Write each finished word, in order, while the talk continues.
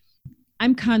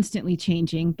I'm constantly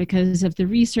changing because of the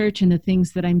research and the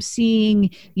things that I'm seeing.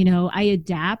 I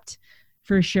adapt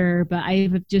for sure, but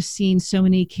I've just seen so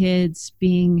many kids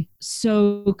being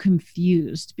so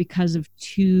confused because of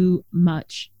too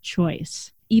much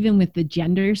choice. Even with the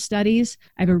gender studies,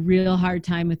 I have a real hard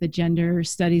time with the gender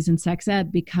studies in sex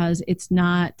ed because it's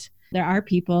not, there are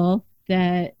people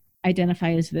that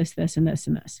identify as this, this, and this,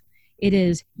 and this. It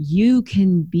is, you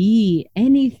can be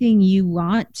anything you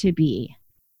want to be.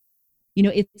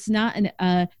 It's not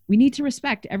we need to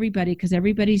respect everybody because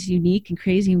everybody's unique and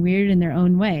crazy and weird in their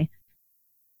own way.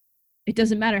 It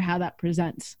doesn't matter how that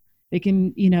presents. They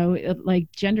can,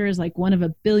 like gender is like one of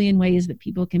a billion ways that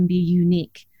people can be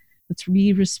unique. Let's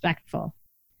be respectful.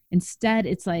 Instead,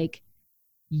 it's like,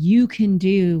 you can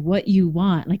do what you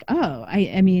want. Like, oh,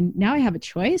 I mean, now I have a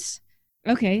choice.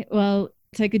 Okay, well,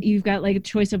 it's like you've got like a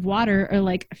choice of water or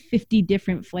like 50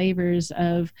 different flavors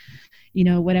of,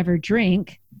 whatever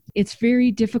drink. It's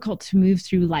very difficult to move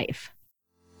through life.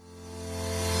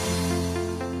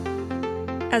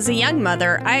 As a young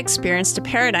mother, I experienced a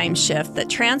paradigm shift that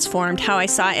transformed how I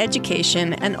saw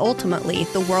education and ultimately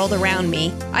the world around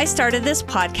me. I started this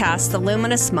podcast, The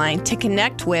Luminous Mind, to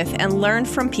connect with and learn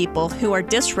from people who are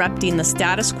disrupting the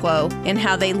status quo in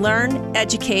how they learn,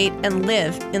 educate, and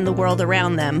live in the world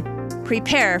around them.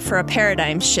 Prepare for a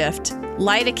paradigm shift.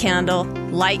 Light a candle,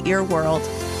 light your world.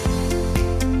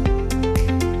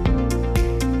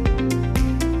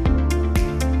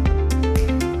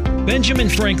 Benjamin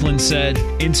Franklin said,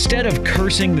 "Instead of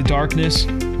cursing the darkness,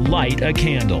 light a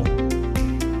candle."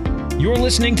 You're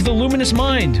listening to The Luminous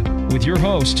Mind with your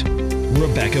host,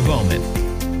 Rebecca Bowman.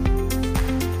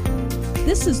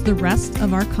 This is the rest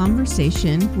of our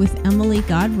conversation with Emily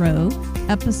Gaudreau,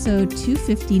 episode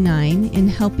 259, in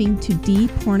helping to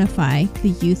de-pornify the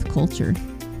youth culture.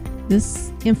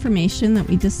 This information that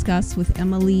we discuss with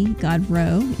Emily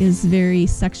Gaudreau is very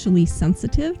sexually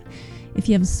sensitive. If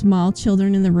you have small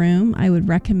children in the room, I would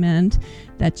recommend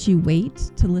that you wait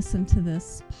to listen to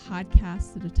this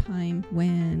podcast at a time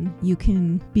when you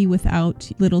can be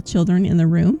without little children in the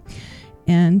room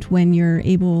and when you're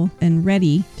able and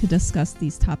ready to discuss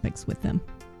these topics with them.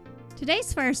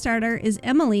 Today's fire starter is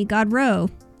Emily Gaudreau.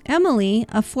 Emily,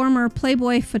 a former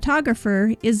Playboy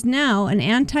photographer, is now an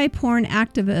anti-porn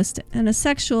activist and a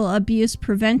sexual abuse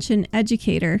prevention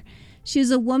educator. She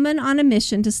is a woman on a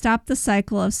mission to stop the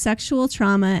cycle of sexual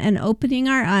trauma and opening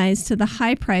our eyes to the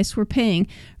high price we're paying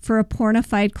for a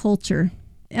pornified culture.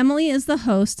 Emily is the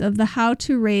host of the How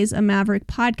to Raise a Maverick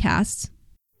podcast.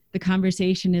 The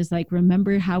conversation is like,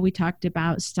 remember how we talked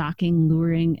about stalking,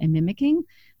 luring, and mimicking?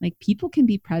 Like, people can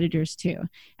be predators too.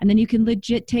 And then you can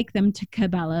legit take them to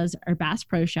Cabela's or Bass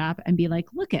Pro Shop and be like,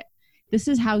 look it, this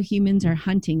is how humans are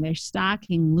hunting. They're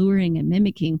stalking, luring, and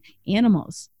mimicking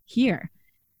animals here.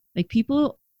 Like,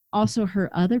 people also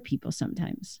hurt other people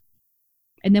sometimes.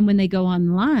 And then when they go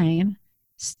online,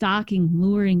 stalking,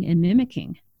 luring, and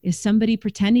mimicking, is somebody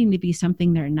pretending to be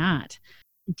something they're not?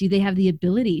 Do they have the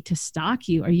ability to stalk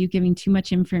you? Are you giving too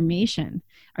much information?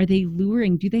 Are they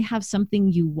luring? Do they have something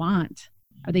you want?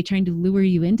 Are they trying to lure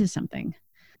you into something?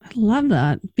 I love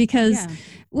that because,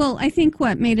 well, I think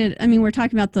what made it, I mean, we're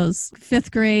talking about those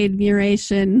fifth grade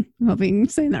muration, I'm hoping I'm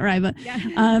saying that right, but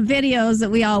videos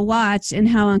that we all watch and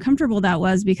how uncomfortable that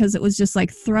was because it was just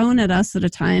like thrown at us at a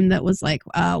time that was like,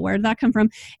 where did that come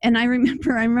from? And I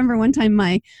remember one time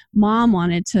my mom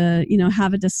wanted to,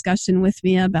 have a discussion with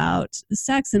me about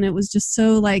sex, and it was just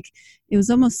so like, it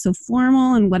was almost so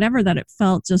formal and whatever that it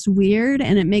felt just weird,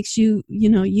 and it makes you,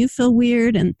 you feel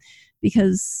weird, and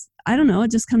because I don't know, it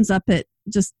just comes up at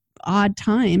just odd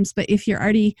times. But if you're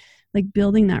already like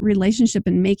building that relationship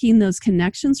and making those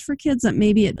connections for kids, that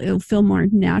maybe it'll feel more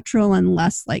natural and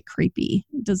less like creepy.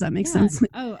 Does that make sense?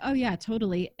 Oh yeah,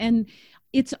 totally. And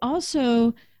it's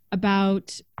also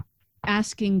about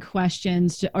asking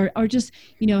questions or just,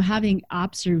 having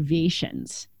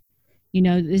observations,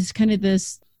 is kind of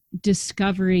this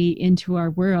discovery into our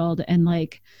world and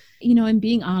like, and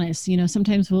being honest,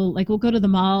 sometimes we'll go to the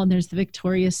mall and there's the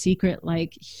Victoria's Secret,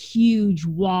 like huge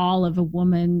wall of a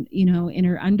woman, in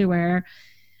her underwear.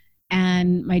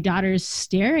 And my daughter's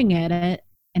staring at it.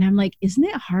 And I'm like, isn't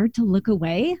it hard to look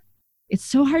away? It's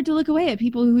so hard to look away at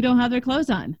people who don't have their clothes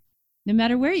on, no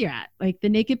matter where you're at. Like, the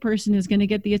naked person is going to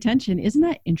get the attention. Isn't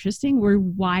that interesting? We're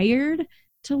wired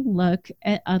to look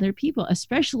at other people,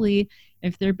 especially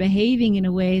if they're behaving in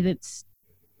a way that's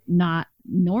not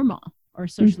normal or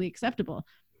socially acceptable.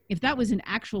 If that was an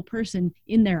actual person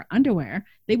in their underwear,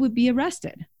 they would be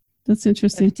arrested. That's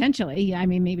interesting. Potentially. Yeah. I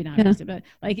mean, maybe not arrested, but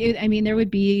there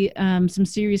would be some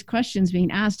serious questions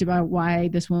being asked about why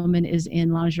this woman is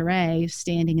in lingerie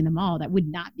standing in the mall. That would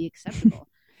not be acceptable.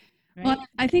 right? Well,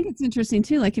 I think it's interesting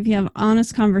too. Like if you have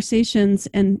honest conversations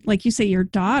and like you say, your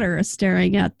daughter is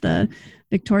staring at the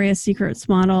Victoria's Secrets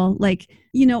model, like,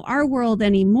 our world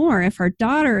anymore, if our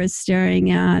daughter is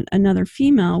staring at another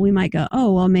female, we might go,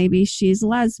 oh, well, maybe she's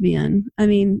lesbian. I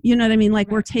mean, you know what I mean?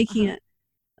 Like we're taking it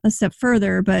a step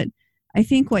further, but I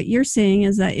think what you're saying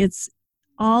is that it's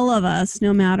all of us,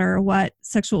 no matter what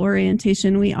sexual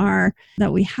orientation we are,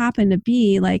 that we happen to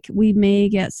be, like we may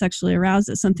get sexually aroused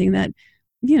at something that,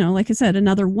 like I said,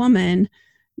 another woman,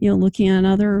 looking at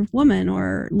another woman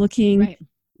or looking, Right.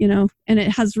 And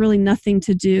it has really nothing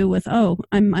to do with, oh,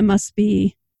 I must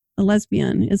be a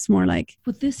lesbian. It's more like,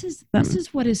 well, this is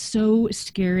what is so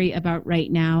scary about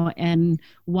right now, and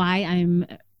why I'm,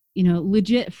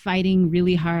 legit fighting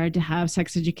really hard to have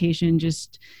sex education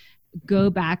just go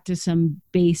back to some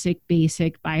basic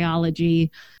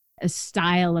biology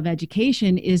style of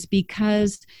education, is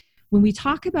because when we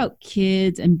talk about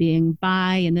kids and being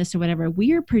bi and this or whatever,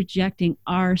 we are projecting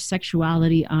our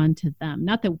sexuality onto them.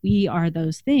 Not that we are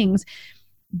those things,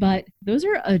 but those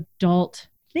are adult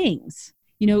things.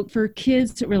 For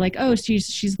kids, we're like, oh,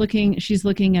 she's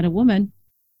looking at a woman,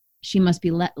 she must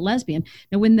be lesbian.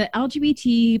 Now, when the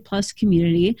LGBT plus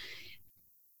community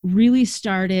really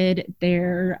started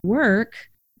their work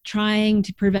trying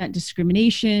to prevent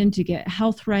discrimination, to get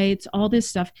health rights, all this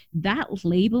stuff, that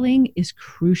labeling is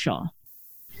crucial.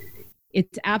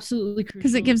 It's absolutely crucial.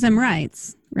 Because it gives them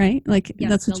rights, right? Like,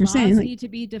 yes, that's what you're saying. The laws need to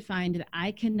be defined that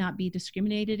I cannot be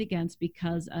discriminated against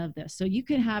because of this. So you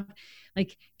can have,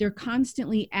 like, they're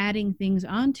constantly adding things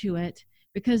onto it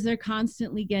because they're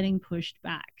constantly getting pushed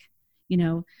back,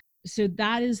 So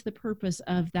that is the purpose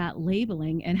of that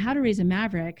labeling. And How to Raise a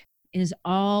Maverick is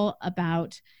all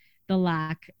about the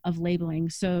lack of labeling.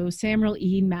 So Samuel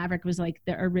E. Maverick was like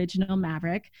the original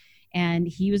Maverick, and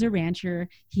he was a rancher.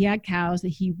 He had cows that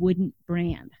he wouldn't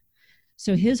brand.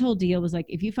 So his whole deal was like,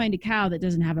 if you find a cow that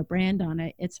doesn't have a brand on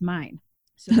it, it's mine.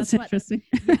 So that's interesting.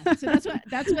 So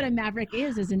that's what a Maverick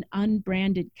is an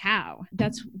unbranded cow.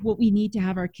 That's what we need to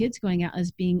have our kids going out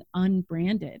as, being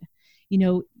unbranded.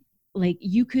 Like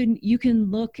you can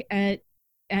look at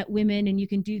women and you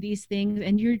can do these things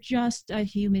and you're just a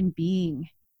human being.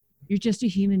 You're just a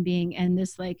human being. And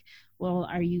this, like, well,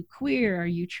 are you queer? Are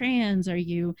you trans? Are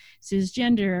you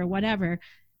cisgender or whatever?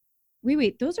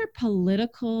 Wait, those are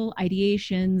political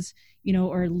ideations,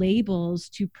 or labels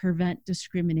to prevent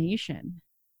discrimination.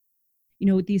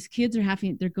 These kids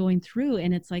they're going through,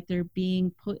 and it's like they're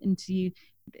being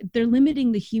they're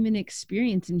limiting the human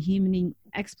experience and human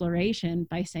exploration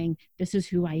by saying, this is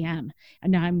who I am.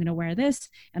 And now I'm going to wear this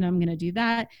and I'm going to do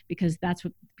that because that's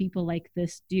what people like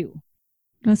this do.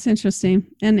 That's interesting.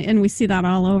 And we see that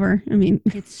all over. I mean,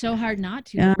 it's so hard not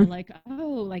to. Yeah. We're like,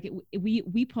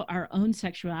 we put our own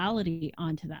sexuality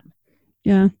onto them.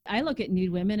 Yeah. I look at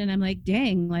nude women and I'm like,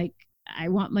 dang, like I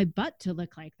want my butt to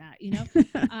look like that, You know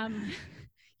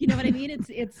what I mean?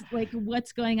 It's like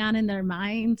what's going on in their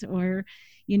mind, or,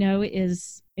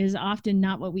 is often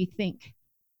not what we think.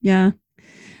 Yeah.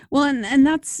 Well, and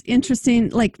that's interesting.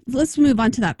 Like, let's move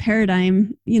on to that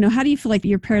paradigm. How do you feel like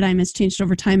your paradigm has changed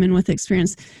over time and with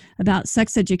experience about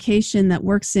sex education that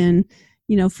works in,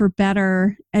 for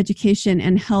better education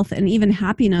and health and even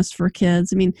happiness for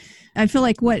kids? I mean, I feel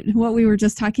like what we were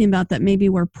just talking about, that maybe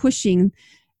we're pushing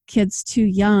kids too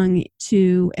young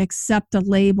to accept a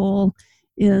label,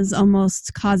 is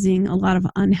almost causing a lot of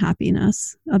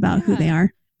unhappiness about who they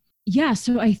are. Yeah.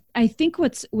 So I think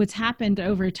what's happened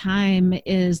over time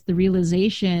is the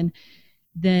realization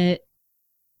that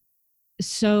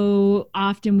so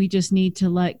often we just need to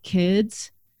let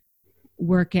kids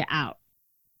work it out.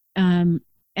 And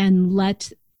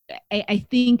I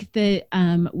think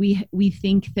that we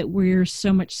think that we're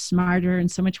so much smarter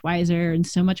and so much wiser and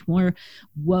so much more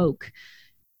woke.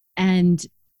 And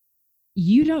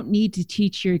you don't need to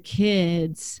teach your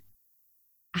kids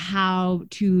how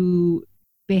to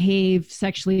behave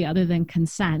sexually other than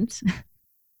consent,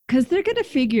 because they're going to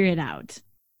figure it out.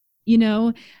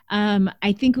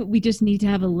 I think we just need to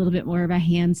have a little bit more of a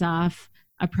hands-off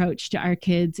approach to our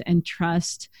kids and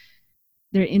trust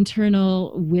their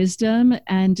internal wisdom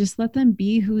and just let them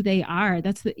be who they are.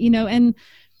 That's and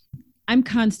I'm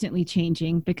constantly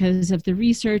changing because of the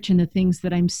research and the things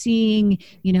that I'm seeing.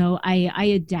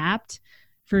 I adapt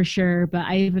for sure, but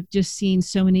I've just seen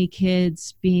so many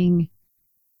kids being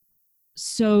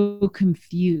so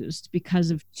confused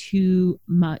because of too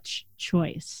much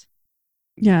choice.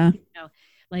 Yeah.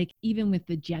 Like even with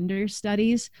the gender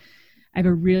studies, I have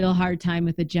a real hard time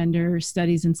with the gender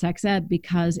studies in sex ed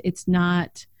because it's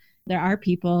not, there are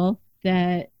people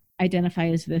that identify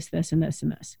as this, and this,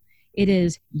 and this. It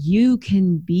is, you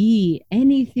can be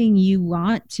anything you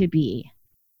want to be.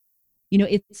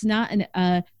 It's not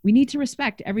we need to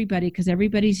respect everybody because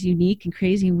everybody's unique and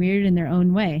crazy and weird in their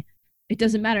own way. It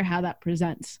doesn't matter how that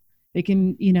presents. They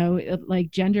can,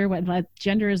 like gender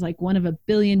is like one of a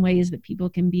billion ways that people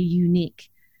can be unique.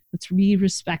 Let's be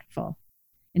respectful.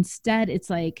 Instead, it's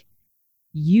like,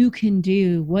 you can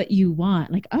do what you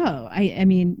want. Like, oh, I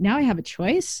mean, now I have a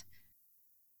choice.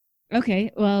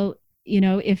 Okay, well,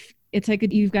 if it's like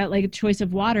you've got like a choice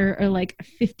of water or like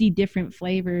 50 different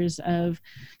flavors of,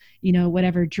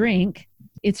 whatever drink,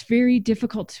 it's very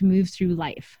difficult to move through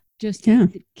life. Just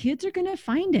kids are going to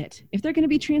find it. If they're going to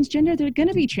be transgender, they're going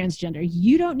to be transgender.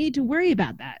 You don't need to worry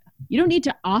about that. You don't need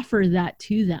to offer that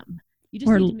to them. You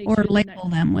just need to make sure label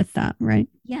them with that, right?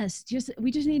 Yes,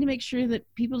 we just need to make sure that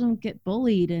people don't get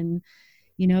bullied and,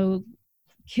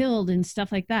 killed and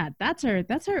stuff like that. That's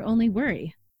our only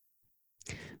worry.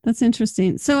 That's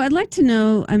interesting. So I'd like to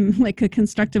know, like a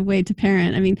constructive way to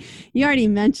parent. I mean, you already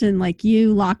mentioned like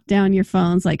you locked down your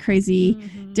phones like crazy,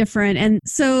 different. And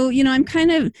so, I'm trying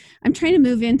to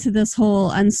move into this whole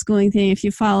unschooling thing. If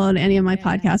you followed any of my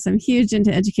podcasts, I'm huge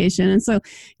into education. And so,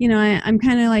 I'm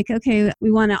kind of like, okay, we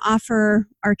want to offer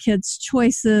our kids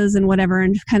choices and whatever,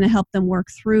 and kind of help them work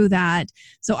through that.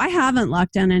 So I haven't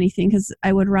locked down anything because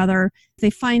I would rather, if they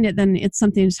find it, then it's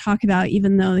something to talk about,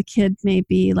 even though the kid may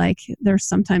be like, there's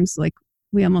sometimes like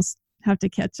we almost have to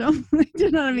catch them.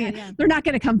 You know what I mean? Yeah. They're not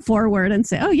going to come forward and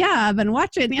say, oh yeah, I've been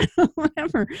watching,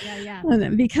 whatever. Yeah.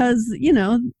 Because,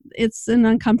 it's an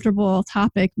uncomfortable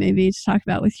topic maybe to talk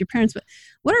about with your parents, but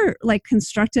what are like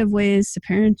constructive ways to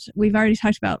parent? We've already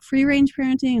talked about free range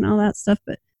parenting and all that stuff,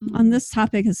 but on this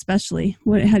topic especially,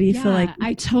 how do you feel like?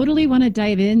 I totally want to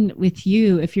dive in with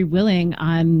you if you're willing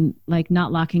on like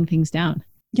not locking things down.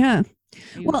 Yeah.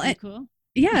 Well, cool.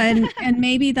 Yeah. And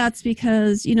maybe that's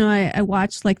because, I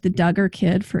watched like the Duggar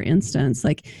kid, for instance,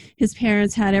 like his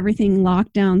parents had everything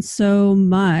locked down so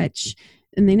much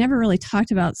and they never really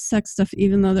talked about sex stuff,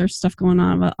 even though there's stuff going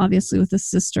on, obviously with the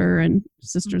sisters and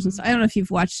stuff. I don't know if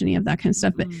you've watched any of that kind of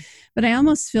stuff, but I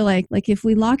almost feel like if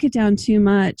we lock it down too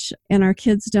much and our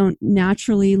kids don't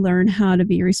naturally learn how to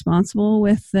be responsible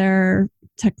with their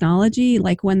technology,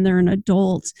 like when they're an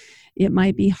adult, it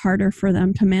might be harder for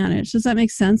them to manage. Does that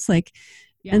make sense?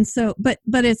 Yeah. And so, but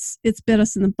it's bit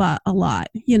us in the butt a lot.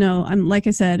 I'm like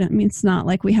I said, I mean, it's not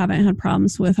like we haven't had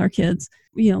problems with our kids,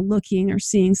 looking or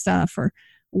seeing stuff or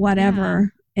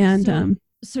whatever. Yeah. And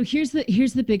so here's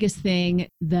the biggest thing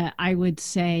that I would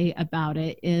say about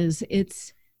it is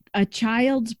it's a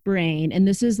child's brain, and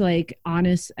this is like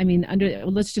honest. I mean,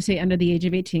 let's just say under the age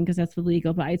of 18 because that's the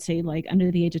legal, but I'd say like under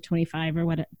the age of 25 or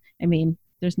what. I mean,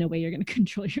 there's no way you're going to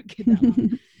control your kid that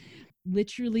long.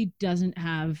 Literally doesn't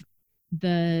have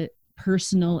the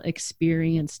personal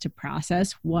experience to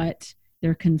process what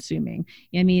they're consuming.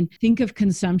 I mean, think of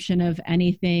consumption of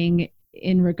anything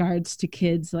in regards to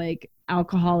kids, like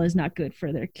alcohol is not good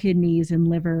for their kidneys and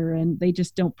liver, and they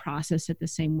just don't process it the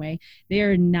same way. They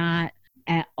are not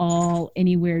at all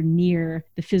anywhere near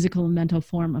the physical and mental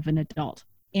form of an adult.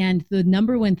 And the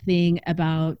number one thing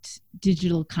about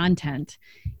digital content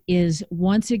is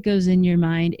once it goes in your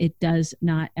mind, it does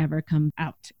not ever come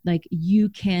out. Like you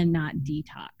cannot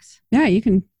detox. Yeah, you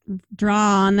can draw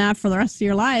on that for the rest of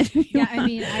your life. Yeah, I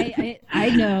mean, I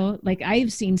know, like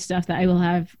I've seen stuff that I will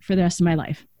have for the rest of my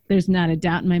life. There's not a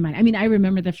doubt in my mind. I mean, I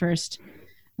remember the first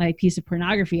like piece of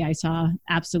pornography I saw.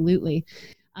 Absolutely.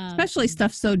 Especially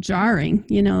stuff so jarring,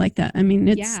 like that. I mean,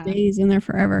 it stays in there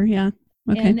forever. Yeah.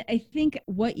 Okay. And I think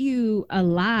what you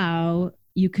allow,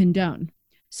 you condone.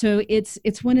 So it's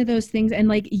one of those things. And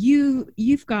like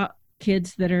you've got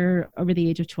kids that are over the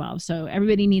age of 12. So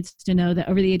everybody needs to know that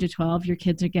over the age of 12, your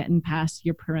kids are getting past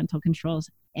your parental controls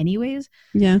anyways.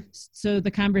 Yeah. So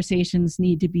the conversations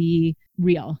need to be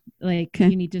real. Like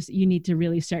you need to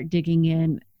really start digging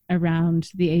in around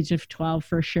the age of 12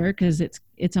 for sure. Cause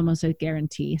it's almost a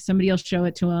guarantee. Somebody will show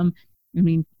it to them. I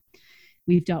mean,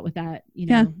 we've dealt with that,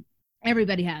 Yeah.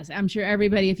 Everybody has. I'm sure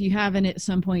everybody, if you haven't at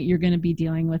some point, you're going to be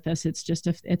dealing with this. It's just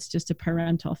a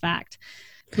parental fact.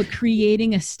 But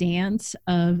creating a stance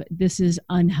of this is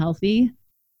unhealthy,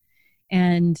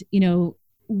 and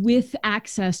with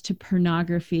access to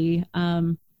pornography,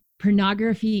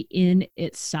 pornography in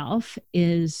itself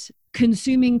is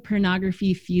consuming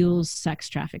pornography fuels sex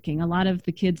trafficking. A lot of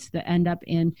the kids that end up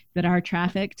that are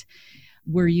trafficked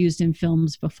were used in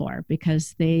films before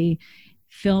because they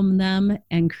film them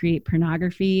and create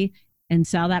pornography and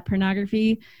sell that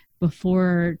pornography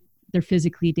before they're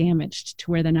physically damaged to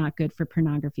where they're not good for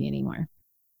pornography anymore.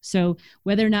 So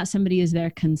whether or not somebody is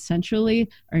there consensually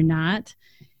or not,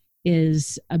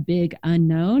 is a big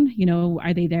unknown. You know,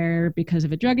 are they there because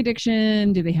of a drug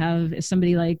addiction? Do they have, is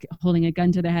somebody like holding a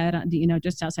gun to their head, you know,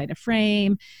 just outside a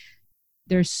frame?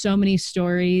 There's so many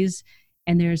stories,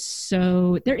 and there is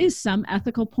some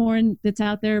ethical porn that's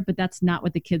out there, but that's not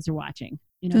what the kids are watching.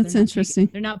 You know, that's interesting.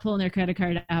 They're not pulling their credit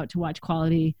card out to watch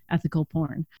quality ethical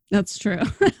porn. That's true.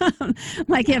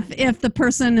 Like if the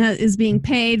person is being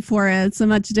paid for it, it's so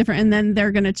much different, and then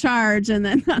they're going to charge, and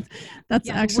then that's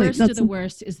actually the worst of the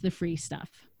worst is the free stuff.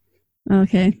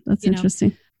 Okay, that's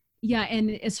interesting. Yeah,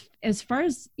 and as far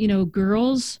as, you know,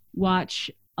 girls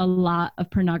watch a lot of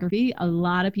pornography. A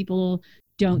lot of people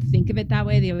don't think of it that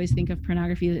way. They always think of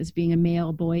pornography as being a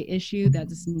male boy issue.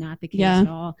 That is not the case at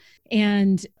all.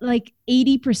 And like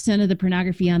 80% of the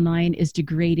pornography online is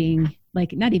degrading,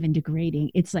 like not even degrading.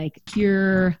 It's like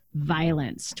pure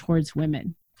violence towards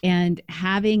women. And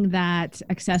having that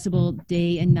accessible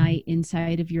day and night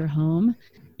inside of your home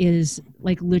is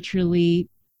like literally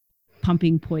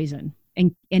pumping poison.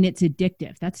 And it's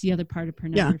addictive. That's the other part of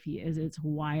pornography is it's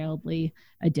wildly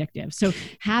addictive. So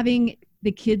having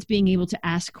the kids being able to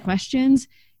ask questions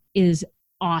is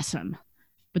awesome,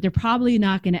 but they're probably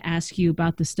not going to ask you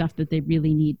about the stuff that they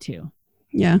really need to.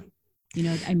 Yeah. You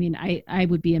know, I mean, I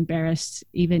would be embarrassed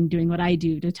even doing what I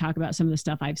do to talk about some of the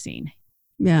stuff I've seen.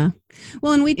 Yeah.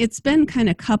 Well, and it's been kind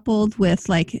of coupled with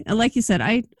like you said,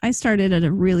 I started at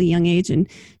a really young age and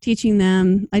teaching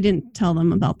them. I didn't tell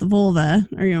them about the vulva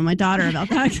or, you know, my daughter about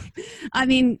that.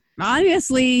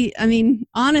 honestly,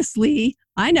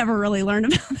 I never really learned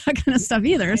about that kind of stuff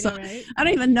either. So right? I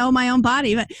don't even know my own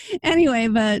body, but anyway,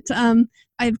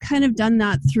 I've kind of done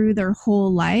that through their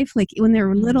whole life. Like when they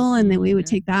were little and then we would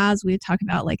take baths, we would talk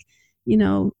about like, you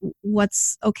know,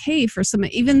 what's okay for some,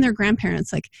 even their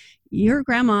grandparents, like your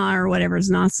grandma or whatever is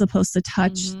not supposed to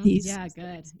touch these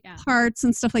parts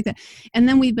and stuff like that. And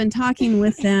then we've been talking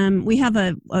with them. We have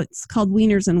it's called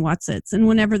Wieners and Whatsits. And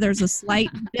whenever there's a slight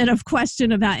bit of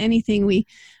question about anything,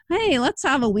 hey, let's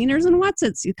have a Wieners and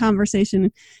Whatsits conversation.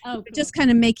 Oh, cool. Just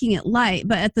kind of making it light.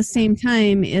 But at the same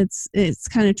time, it's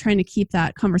kind of trying to keep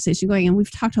that conversation going. And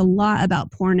we've talked a lot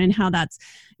about porn and how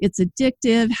it's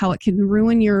addictive, how it can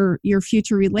ruin your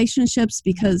future relationships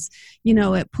because, you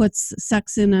know, it puts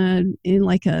sex in a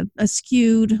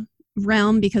skewed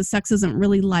realm because sex isn't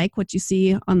really like what you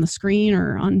see on the screen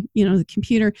or on, you know, the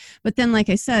computer. But then, like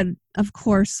I said, of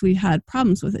course, we had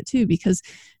problems with it too, because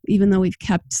even though we've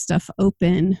kept stuff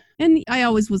open, and I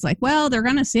always was like, well, they're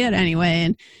going to see it anyway.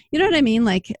 And you know what I mean?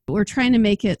 Like we're trying to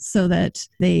make it so that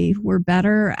they were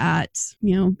better at,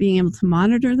 you know, being able to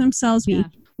monitor themselves. Yeah.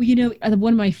 Well, you know,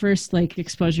 one of my first like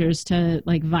exposures to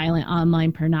like violent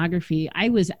online pornography, I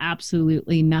was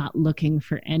absolutely not looking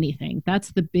for anything.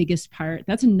 That's the biggest part.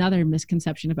 That's another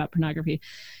misconception about pornography.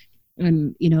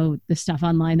 And, you know, the stuff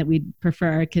online that we'd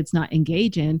prefer our kids not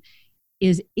engage in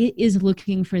is it is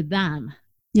looking for them.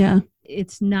 Yeah.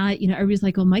 It's not, you know, everybody's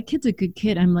like, oh, my kid's a good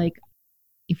kid. I'm like,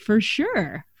 for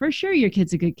sure your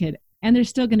kid's a good kid. And they're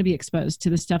still going to be exposed to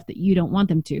the stuff that you don't want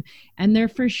them to. And they're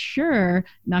for sure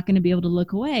not going to be able to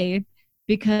look away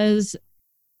because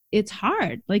it's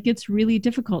hard. Like it's really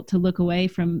difficult to look away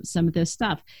from some of this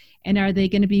stuff. And are they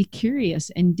going to be curious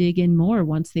and dig in more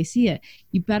once they see it?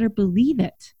 You better believe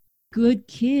it. Good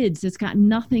kids, it's got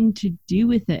nothing to do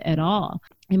with it at all.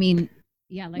 I mean,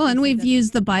 yeah. Like and we've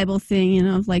used the Bible thing, you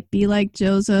know, of like, be like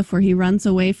Joseph where he runs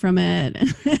away from it,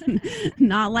 and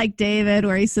not like David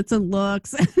where he sits and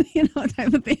looks, you know,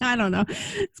 type of thing. I don't know.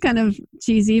 It's kind of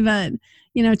cheesy, but,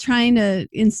 you know, trying to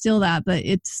instill that, but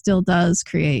it still does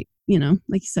create, you know,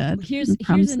 like you said. Well,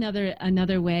 here's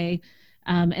another way.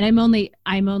 And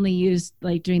I'm only used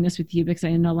like doing this with you because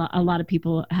I know a lot of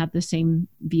people have the same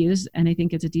views, and I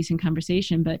think it's a decent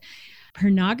conversation. But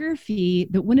pornography,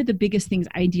 one of the biggest things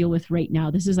I deal with right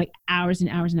now, this is like hours and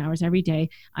hours and hours every day.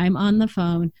 I'm on the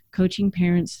phone coaching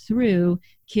parents through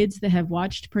kids that have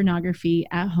watched pornography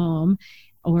at home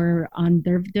or on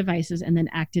their devices and then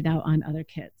acted out on other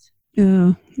kids.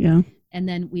 Yeah. And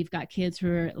then we've got kids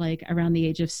who are like around the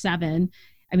age of 7.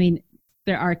 I mean,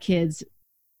 there are kids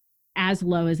as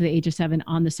low as the age of 7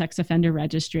 on the sex offender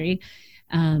registry.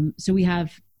 So we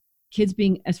have kids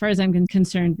being, as far as I'm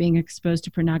concerned, being exposed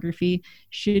to pornography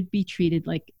should be treated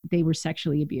like they were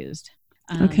sexually abused.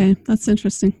 Okay, that's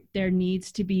interesting. There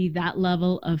needs to be that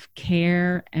level of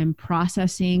care and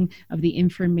processing of the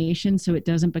information so it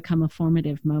doesn't become a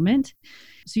formative moment.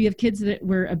 So you have kids that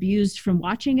were abused from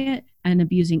watching it and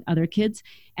abusing other kids,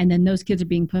 and then those kids are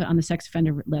being put on the sex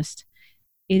offender list.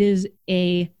 It is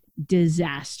a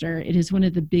disaster. It is one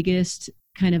of the biggest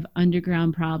kind of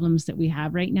underground problems that we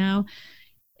have right now.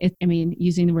 I mean,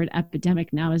 using the word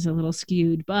epidemic now is a little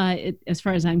skewed, but as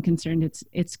far as I'm concerned,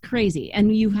 it's crazy.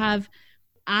 And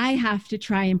I have to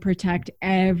try and protect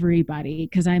everybody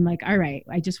because I'm like, all right,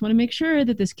 I just want to make sure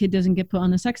that this kid doesn't get put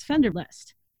on the sex offender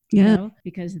list,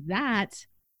 because that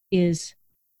is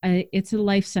it's a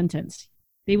life sentence.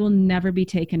 They will never be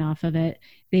taken off of it.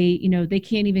 They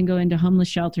can't even go into homeless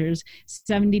shelters.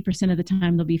 70% of the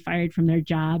time they'll be fired from their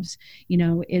jobs.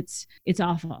 It's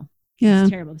awful. Yeah.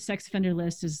 It's terrible. The sex offender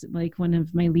list is like one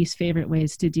of my least favorite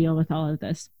ways to deal with all of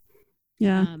this.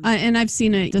 Yeah. And I've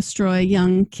seen it destroy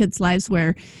young kids' lives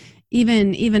where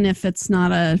even if it's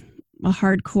not a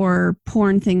hardcore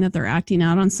porn thing that they're acting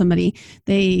out on somebody,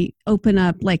 they open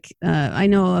up I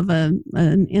know of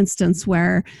an instance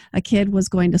where a kid was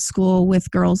going to school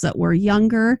with girls that were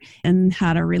younger and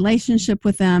had a relationship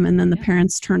with them, and then the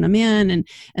parents turned him in,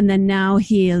 and then now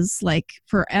he is like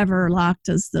forever locked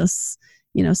as this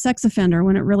sex offender,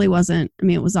 when it really wasn't. I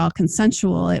mean, it was all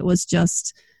consensual. It was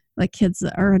just like kids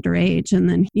that are underage, and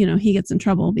then he gets in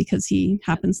trouble because he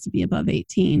happens to be above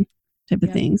 18 type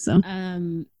of thing. So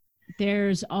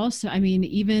there's also, I mean,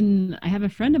 even I have a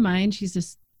friend of mine, she's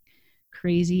this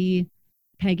crazy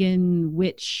pagan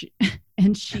witch,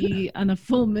 and she on a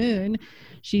full moon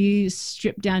she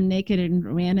stripped down naked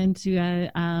and ran into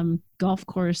a golf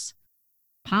course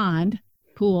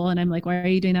pool, and I'm like, why are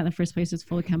you doing that in the first place? It's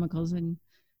full of chemicals and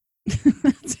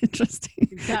that's interesting.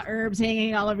 You've got herbs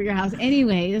hanging all over your house.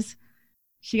 Anyways,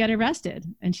 she got arrested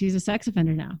and she's a sex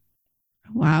offender now.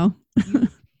 Wow.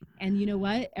 And you know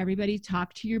what? Everybody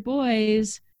talk to your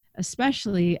boys,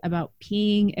 especially about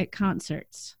peeing at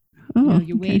concerts.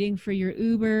 You're waiting for your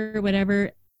Uber or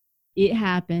whatever. It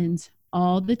happens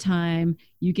all the time.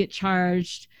 You get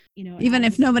charged, even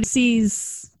if nobody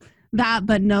sees that,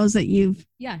 but knows that you've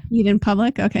eat in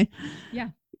public. Okay. Yeah.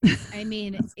 I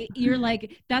mean, you're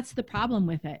like, that's the problem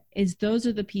with it, is those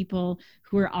are the people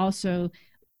who are also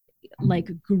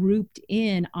like grouped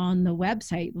in on the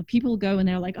website. People go and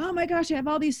they're like, oh my gosh, I have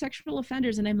all these sexual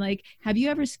offenders. And I'm like, have you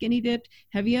ever skinny dipped?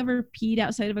 Have you ever peed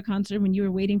outside of a concert when you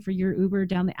were waiting for your Uber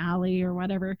down the alley or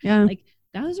whatever? Yeah. Like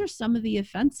those are some of the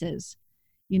offenses.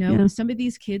 Some of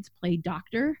these kids play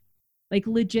doctor, like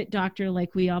legit doctor,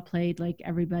 like we all played, like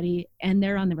everybody, and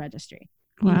they're on the registry.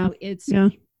 Wow.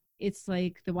 It's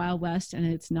like the Wild West, and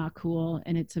it's not cool,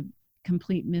 and it's a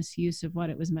complete misuse of what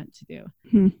it was meant to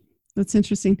do. That's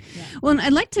interesting. Yeah. Well, and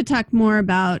I'd like to talk more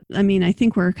about, I mean, I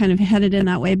think we're kind of headed in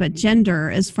that way, but gender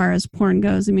as far as porn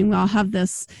goes. I mean, we all have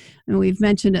this, and we've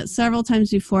mentioned it several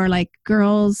times before, like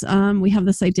girls, we have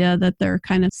this idea that they're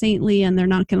kind of saintly and they're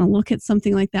not going to look at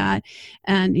something like that.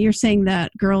 And you're saying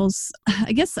that girls,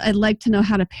 I guess I'd like to know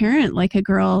how to parent like a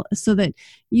girl, so that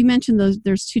you mentioned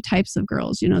there's two types of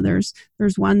girls. There's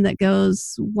one that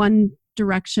goes one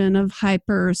direction of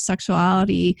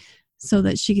hypersexuality, so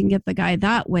that she can get the guy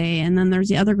that way. And then there's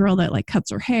the other girl that like cuts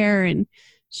her hair and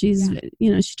she's,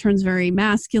 she turns very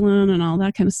masculine and all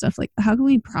that kind of stuff. Like, how can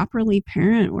we properly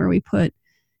parent where we put,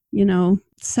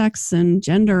 sex and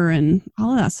gender and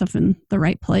all of that stuff in the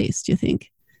right place, do you think?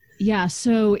 Yeah.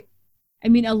 So, I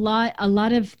mean, a lot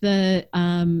of the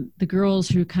girls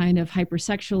who kind of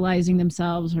hypersexualizing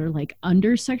themselves or like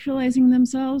under-sexualizing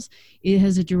themselves, it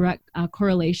has a direct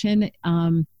correlation,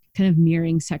 kind of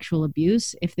mirroring sexual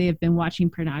abuse. If they have been watching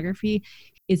pornography,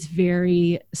 it's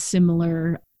very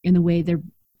similar in the way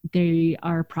they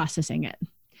are processing it.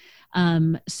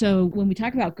 So when we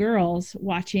talk about girls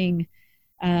watching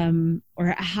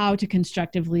or how to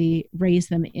constructively raise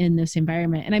them in this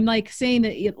environment, and I'm like saying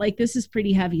that this is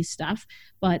pretty heavy stuff,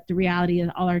 but the reality is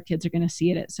all our kids are going to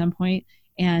see it at some point.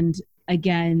 And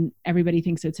again, everybody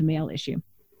thinks it's a male issue.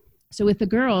 So with the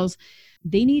girls,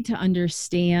 they need to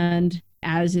understand,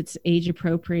 as it's age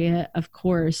appropriate, of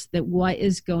course, that what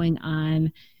is going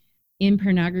on in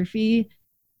pornography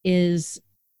is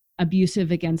abusive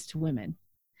against women.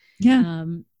 Yeah.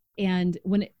 And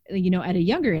when, at a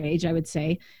younger age, I would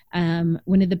say,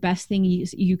 one of the best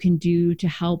things you can do to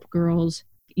help girls,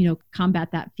 combat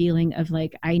that feeling of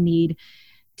like, I need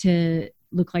to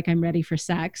look like I'm ready for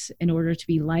sex in order to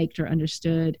be liked or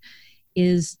understood,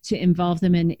 is to involve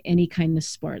them in any kind of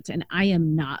sports. And I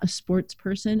am not a sports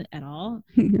person at all.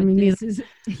 This is,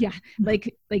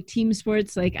 like team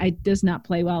sports, like I does not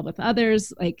play well with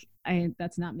others. Like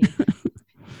that's not me.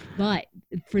 But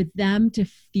for them to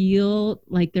feel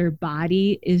like their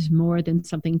body is more than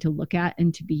something to look at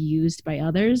and to be used by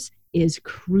others is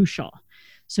crucial.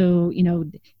 So,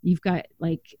 you've got,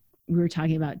 like we were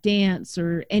talking about, dance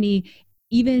or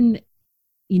even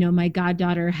my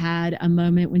goddaughter had a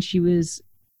moment when she was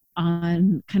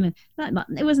on kind of,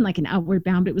 it wasn't like an outward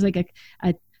bound, but it was like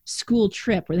a school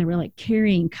trip where they were like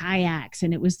carrying kayaks.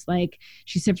 And it was like,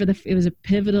 she said it was a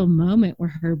pivotal moment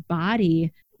where her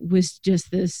body was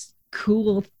just this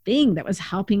cool thing that was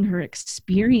helping her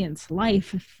experience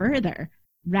life further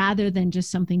rather than just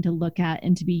something to look at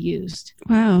and to be used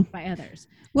by others.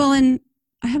 Well, and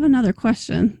I have another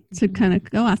question to kind of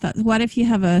go off that. What if you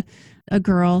have a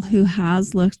girl who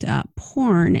has looked at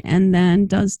porn and then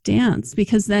does dance?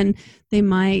 Because then they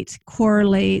might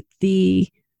correlate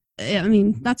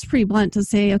that's pretty blunt to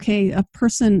say, okay, a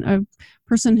person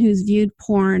who's viewed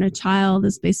porn, a child,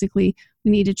 is basically, we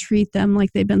need to treat them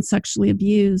like they've been sexually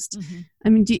abused. Mm-hmm. I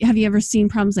mean, have you ever seen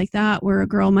problems like that where a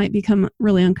girl might become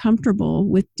really uncomfortable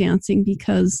with dancing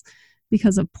because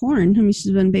of porn? I mean,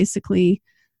 she's been basically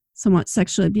somewhat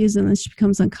sexually abused, and then she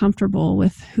becomes uncomfortable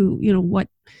with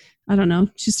I don't know.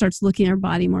 She starts looking at her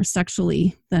body more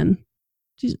sexually than.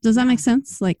 Does that make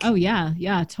sense? Like, oh yeah,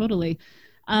 totally.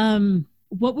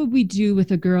 What would we do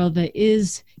with a girl that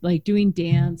is like doing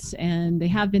dance and they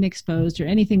have been exposed or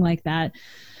anything like that?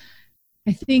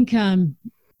 I think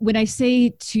when I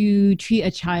say to treat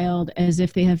a child as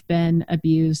if they have been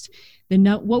abused,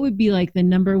 what would be like the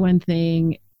number one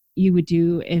thing you would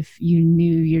do if you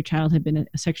knew your child had been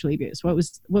sexually abused? What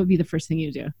would be the first thing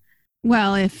you do?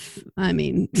 Well, if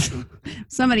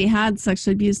somebody had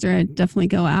sexually abused her, I'd definitely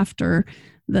go after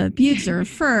the abuser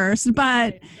first.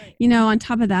 But, right. On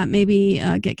top of that, maybe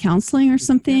get counseling or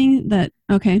something.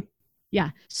 Okay. Yeah.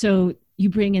 So you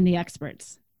bring in the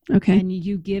experts. Okay. And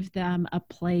you give them a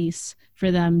place for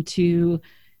them to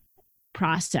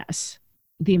process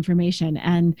the information.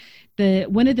 And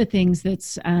one of the things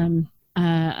that's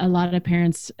a lot of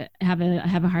parents have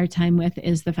a hard time with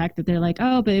is the fact that they're like,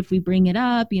 oh, but if we bring it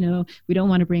up, we don't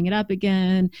want to bring it up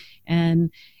again.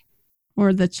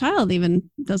 Or the child even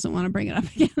doesn't want to bring it up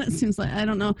again. It seems like, I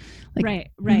don't know.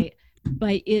 Right.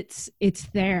 But it's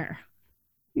there.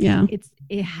 Yeah. It's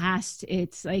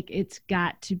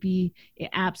got to be, it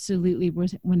absolutely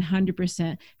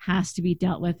 100% has to be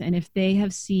dealt with. And if they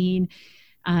have seen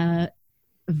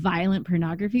violent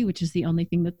pornography, which is the only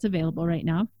thing that's available right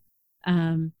now,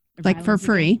 like for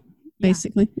free,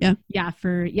 basically. Yeah.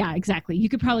 Yeah, exactly. You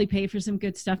could probably pay for some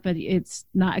good stuff, but it's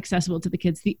not accessible to the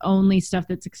kids. The only stuff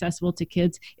that's accessible to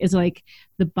kids is like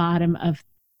the bottom of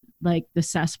like the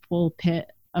cesspool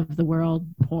pit of the world,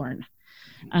 porn.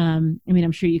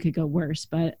 I'm sure you could go worse,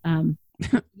 but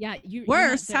yeah,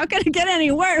 worse. How can it get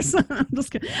any worse? I'm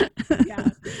just kidding. Yeah,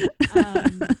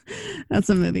 that's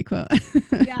a movie quote.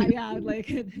 yeah. Like,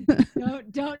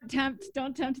 don't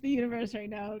tempt the universe right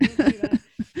now. Don't do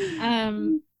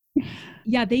that.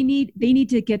 Yeah, they need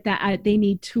to get that. They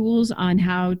need tools on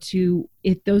how to,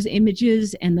 if those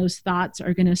images and those thoughts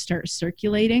are going to start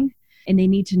circulating. And they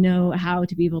need to know how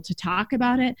to be able to talk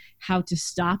about it, how to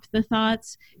stop the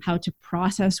thoughts, how to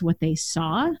process what they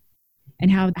saw, and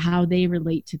how they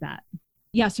relate to that.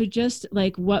 Yeah, so just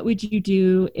like, what would you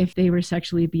do if they were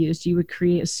sexually abused? You would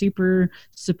create a super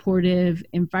supportive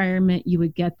environment. You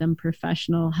would get them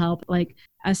professional help, like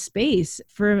a space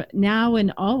for now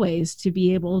and always to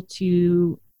be able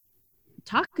to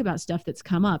talk about stuff that's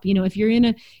come up. If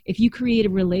you create a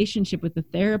relationship with a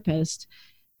therapist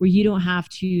where you don't have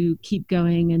to keep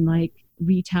going and like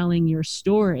retelling your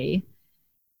story,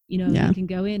 you can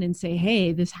go in and say,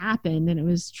 hey, this happened and it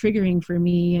was triggering for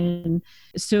me. And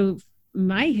so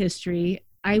my history,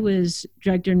 I was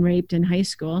drugged and raped in high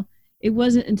school. It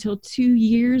wasn't until 2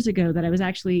 years ago that I was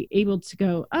actually able to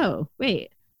go, oh,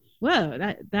 wait, whoa,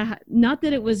 that not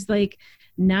that it was like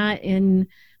not in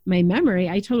my memory.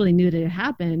 I totally knew that it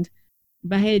happened,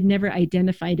 but I had never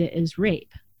identified it as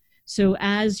rape. So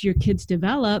as your kids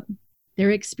develop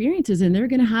their experiences and they're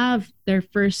going to have their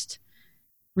first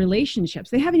relationships,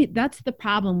 that's the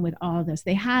problem with all of this.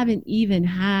 They haven't even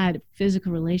had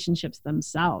physical relationships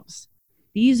themselves.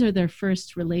 These are their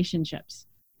first relationships.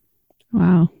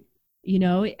 Wow.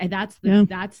 And that's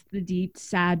the deep,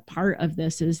 sad part of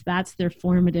this is that's their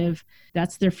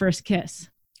first kiss.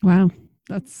 Wow.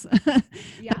 That's,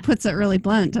 that puts it really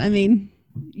blunt. I mean,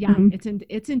 yeah,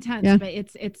 it's intense, but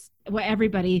it's what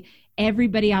everybody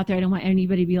out there, I don't want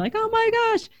anybody to be like, oh my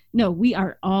gosh. No, we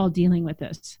are all dealing with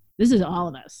this. This is all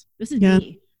of us. This is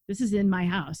me. This is in my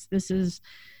house. This is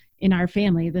in our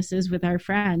family. This is with our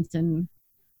friends. And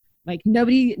like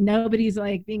nobody's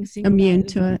like being immune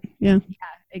to it. Yeah,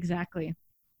 exactly.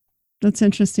 That's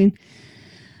interesting.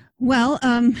 Well,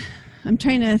 I'm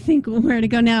trying to think where to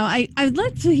go now. I'd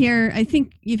like to hear, I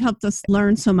think you've helped us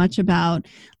learn so much about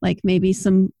like maybe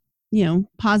some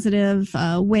positive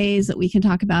ways that we can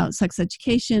talk about sex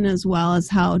education, as well as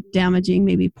how damaging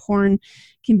maybe porn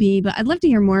can be. But I'd love to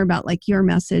hear more about like your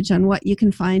message on what you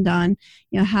can find on,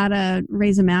 how to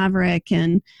raise a maverick,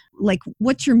 and like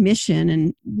what's your mission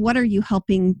and what are you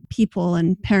helping people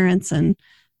and parents and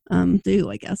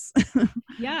do, I guess.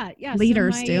 Yeah.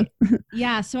 Leaders do.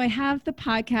 Yeah. So I have the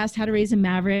podcast, How to Raise a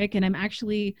Maverick, and I'm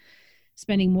actually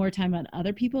spending more time on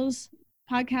other people's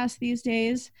podcasts these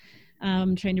days,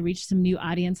 trying to reach some new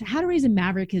audience. How to Raise a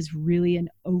Maverick is really an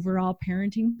overall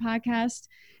parenting podcast,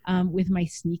 with my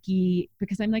sneaky,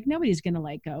 because I'm like, nobody's going to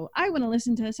like go, I want to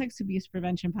listen to a sex abuse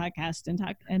prevention podcast and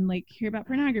talk and like hear about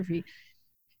pornography.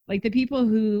 Like the people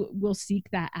who will seek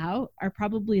that out are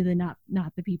probably not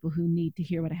the people who need to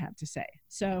hear what I have to say.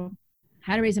 So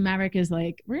How to Raise a Maverick is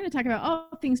like, we're going to talk about all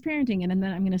things parenting, and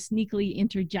then I'm going to sneakily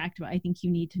interject what I think you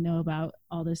need to know about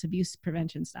all this abuse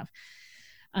prevention stuff.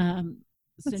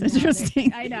 That's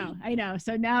interesting. I know.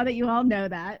 So now that you all know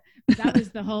that was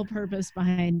the whole purpose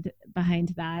behind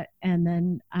that. And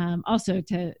then also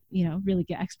to, really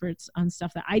get experts on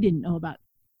stuff that I didn't know about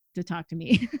to talk to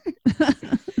me.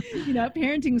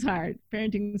 Parenting's hard.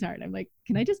 I'm like,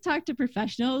 can I just talk to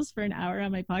professionals for an hour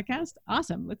on my podcast?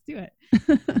 Awesome. Let's do it.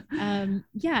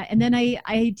 And then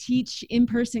I teach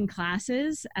in-person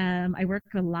classes. I work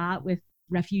a lot with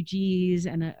refugees,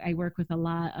 and I work with a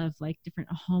lot of like different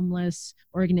homeless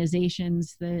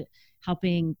organizations that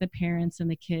helping the parents and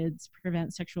the kids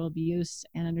prevent sexual abuse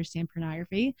and understand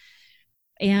pornography.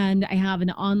 And I have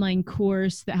an online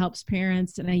course that helps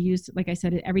parents, and I use, like I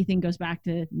said, everything goes back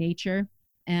to nature.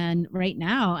 And right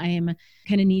now I am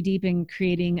kind of knee deep in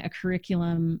creating a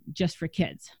curriculum just for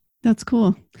kids. That's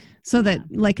cool. So that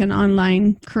like an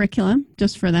online curriculum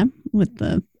just for them with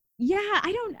the... Yeah,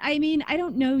 I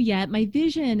don't know yet. My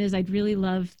vision is I'd really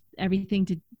love everything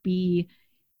to be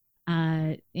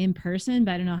in person,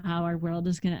 but I don't know how our world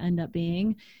is going to end up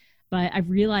being. But I've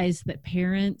realized that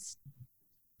parents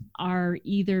are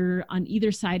either on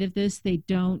either side of this.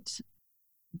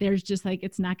 There's just like,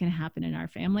 it's not going to happen in our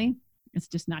family. It's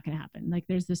just not going to happen. Like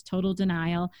there's this total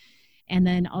denial. And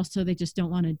then also they just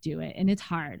don't want to do it. And it's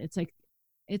hard. It's like,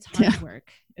 it's hard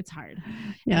work. It's hard.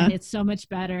 Yeah. And it's so much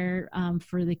better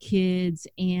for the kids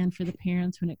and for the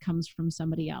parents when it comes from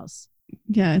somebody else.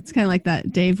 Yeah. It's kind of like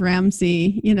that Dave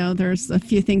Ramsey, there's a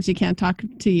few things you can't talk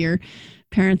to your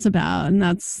parents about. And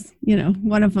that's,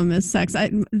 one of them is sex.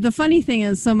 The funny thing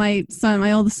is, so my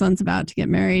oldest son's about to get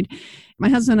married. My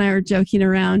husband and I were joking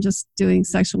around, just doing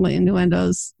sexual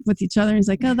innuendos with each other. He's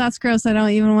like, oh, that's gross. I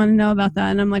don't even want to know about that.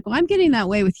 And I'm like, well, I'm getting that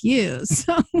way with you.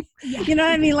 So, you know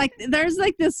what I mean? Like, there's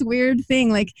like this weird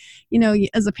thing, like,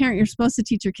 as a parent, you're supposed to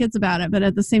teach your kids about it, but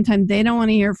at the same time, they don't want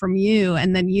to hear from you.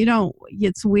 And then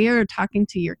it's weird talking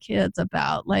to your kids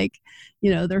about like,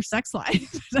 their sex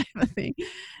life type of thing.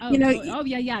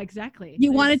 Yeah, exactly.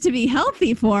 You want it to be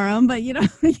healthy for them, but you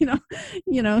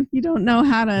don't know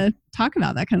how to talk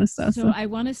about that kind of stuff. So I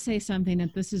want to say something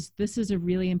that this is a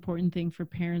really important thing for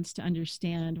parents to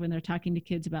understand when they're talking to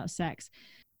kids about sex.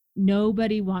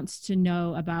 Nobody wants to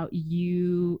know about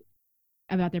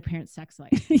their parents' sex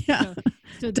life. Yeah.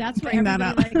 So that's where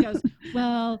everybody like goes,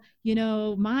 well,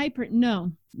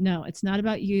 no, it's not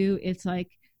about you. It's like,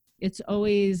 it's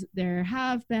always, there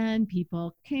have been,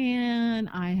 people can,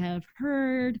 I have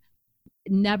heard,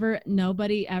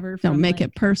 nobody ever. Don't make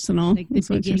it personal. Like the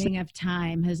beginning of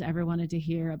time has ever wanted to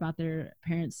hear about their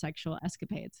parents' sexual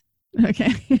escapades.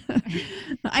 Okay.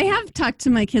 I have talked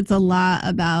to my kids a lot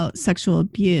about sexual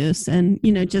abuse and,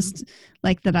 just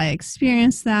like that I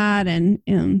experienced that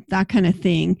and that kind of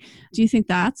thing. Do you think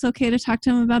that's okay to talk to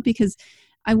them about? Because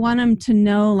I want them to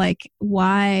know like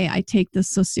why I take this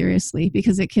so seriously,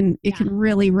 because it can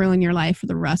really ruin your life for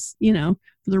the rest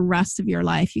of your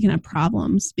life. You can have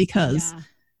problems because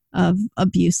of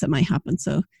abuse that might happen.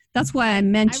 So that's why I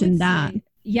mentioned that.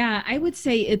 I would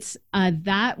say it's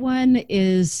that one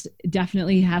is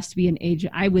definitely has to be an age.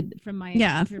 I would from my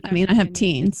I have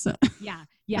teens. So.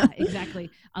 Yeah, exactly.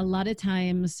 A lot of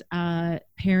times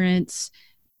parents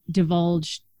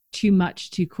divulge too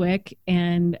much too quick,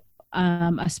 and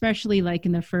especially like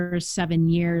in the first 7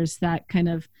 years, that kind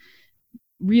of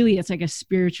really, it's like a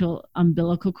spiritual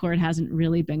umbilical cord hasn't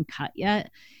really been cut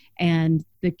yet. And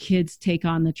the kids take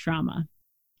on the trauma.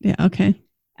 Yeah. Okay.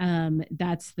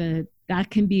 That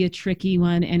can be a tricky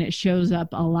one. And it shows up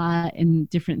a lot in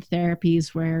different therapies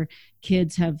where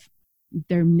kids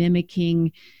they're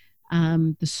mimicking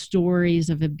the stories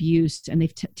of abuse, and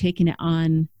they've taken it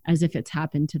on as if it's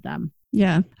happened to them.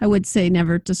 Yeah. I would say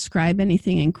never describe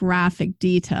anything in graphic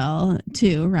detail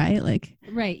too, right? Like,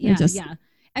 right. Yeah.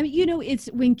 I mean, it's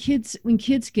when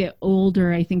kids get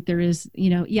older, I think there is,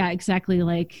 yeah, exactly.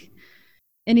 Like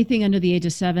anything under the age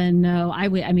of 7, no, I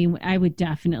would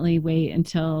definitely wait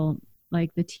until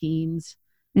like the teens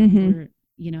Mm-hmm. or,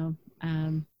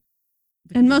 And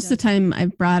because it most of the does. time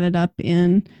I've brought it up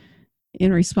in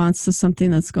response to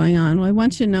something that's going on. Well, I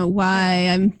want you to know why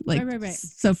I'm like Right.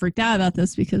 so freaked out about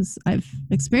this, because I've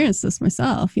experienced this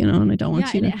myself, and I don't Yeah.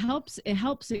 want you And to. it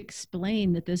helps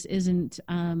explain that this isn't,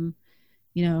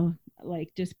 you know, like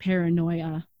just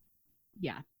paranoia.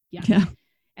 Yeah. Yeah. Yeah.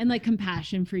 And like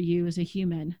compassion for you as a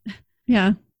human.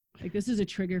 Yeah. Like this is a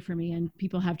trigger for me, and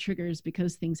people have triggers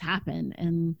because things happen.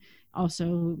 And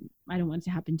also I don't want it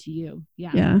to happen to you.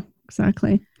 Yeah. Yeah,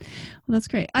 exactly. Well, that's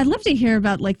great. I'd love to hear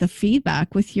about like the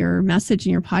feedback with your message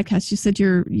and your podcast. You said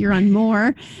you're on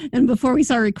more, and before we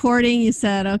started recording, you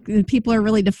said people are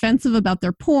really defensive about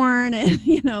their porn, and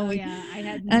Yeah. I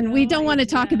had and we no don't want to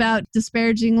talk idea. about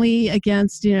disparagingly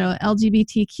against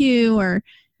LGBTQ or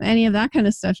any of that kind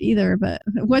of stuff either. But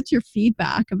what's your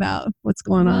feedback about what's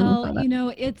going on with Well, all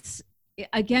that? it's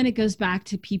again, it goes back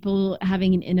to people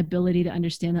having an inability to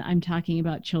understand that I'm talking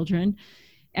about children.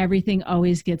 Everything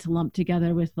always gets lumped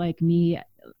together with like me.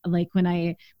 Like when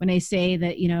I say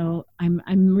that,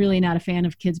 I'm really not a fan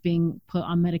of kids being put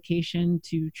on medication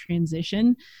to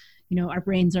transition. Our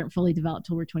brains aren't fully developed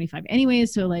till we're 25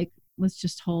 anyways. So like, let's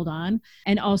just hold on.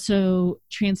 And also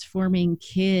transforming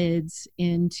kids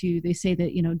into, they say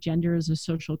that, gender is a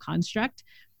social construct,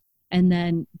 and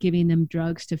then giving them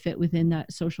drugs to fit within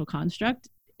that social construct.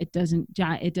 It doesn't Make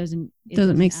add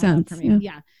up for sense. me. Yeah.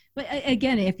 Yeah. But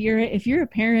again, if you're a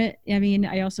parent, I mean,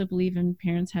 I also believe in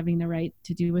parents having the right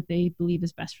to do what they believe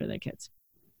is best for their kids.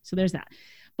 So there's that.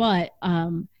 But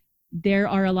there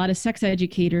are a lot of sex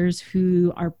educators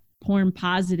who are porn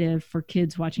positive for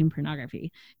kids watching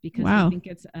pornography, because they Wow. think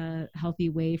it's a healthy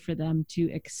way for them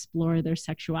to explore their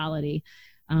sexuality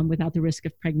without the risk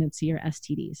of pregnancy or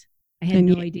STDs. I had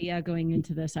no idea going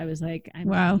into this. I was like,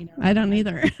 Wow. I don't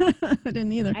either. I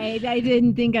didn't either. I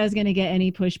didn't think I was going to get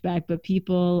any pushback, but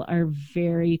people are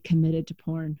very committed to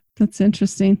porn. That's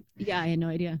interesting. Yeah, I had no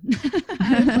idea.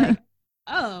 I was like,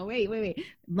 oh, wait.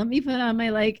 Let me put on my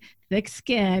like thick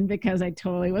skin, because I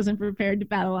totally wasn't prepared to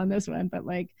battle on this one. But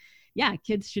like, yeah,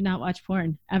 kids should not watch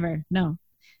porn ever. No.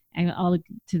 And I'll,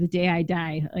 to the day I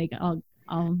die, like I'll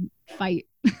fight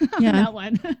on that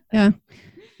one. Yeah.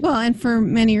 Well, and for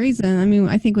many reasons. I mean,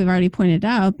 I think we've already pointed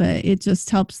out, but it just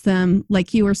helps them,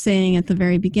 like you were saying at the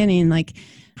very beginning, like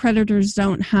predators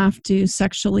don't have to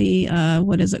sexually,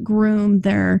 groom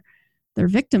their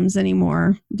victims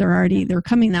anymore. They're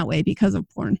coming that way because of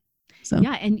porn. So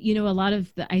yeah, and a lot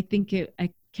of I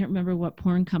can't remember what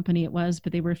porn company it was,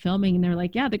 but they were filming and they're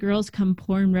like, yeah, the girls come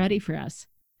porn ready for us.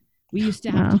 We used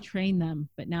to have to train them,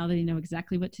 but now they know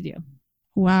exactly what to do.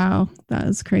 Wow, that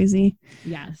is crazy.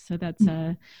 Yeah, so that's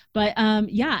but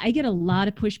yeah, I get a lot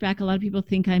of pushback. A lot of people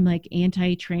think I'm like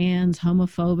anti-trans,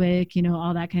 homophobic,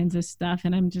 all that kinds of stuff,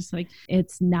 and I'm just like,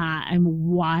 it's not. I'm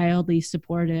wildly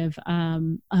supportive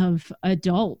of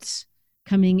adults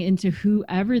coming into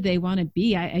whoever they want to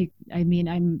be. I mean,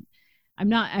 I'm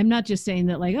not just saying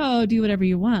that like, oh, do whatever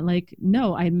you want. Like,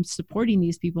 no, I'm supporting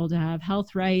these people to have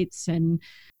health rights and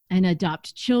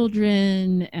adopt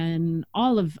children and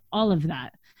all of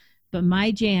that. But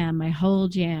my whole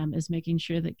jam is making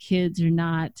sure that kids are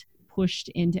not pushed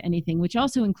into anything, which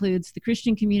also includes the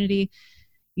Christian community,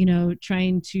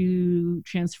 trying to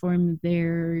transform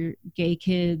their gay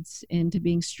kids into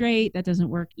being straight. That doesn't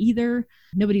work either.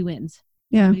 Nobody wins.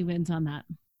 Yeah. Nobody wins on that.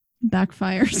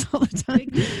 Backfires all the time.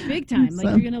 Big time. Like,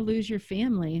 you're going to lose your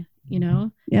family,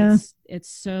 Yeah. It's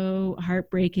so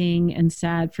heartbreaking and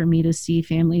sad for me to see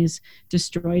families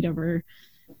destroyed over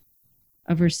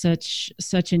such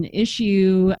an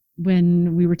issue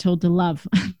when we were told to love.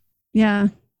 Yeah.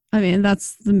 I mean,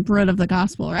 that's the root of the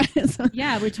gospel, right?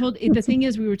 Yeah, the thing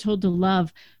is, we were told to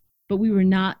love, but we were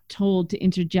not told to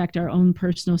interject our own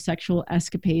personal sexual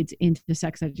escapades into the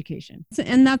sex education.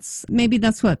 And that's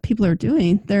what people are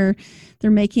doing. They're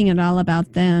making it all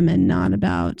about them and not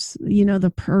about,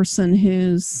 the person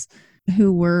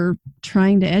who we're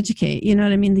trying to educate. You know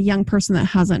what I mean? The young person that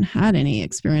hasn't had any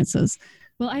experiences.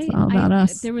 Well, it's all about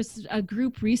us. There was a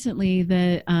group recently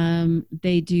that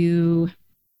they do.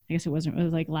 I guess it was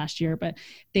like last year, but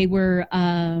they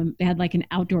had like an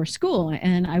outdoor school.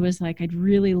 And I was like, I'd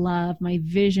really love, my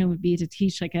vision would be to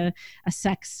teach like a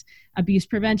sex abuse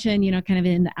prevention, kind of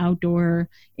in the outdoor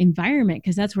environment.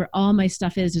 Cause that's where all my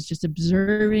stuff is just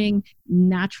observing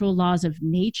natural laws of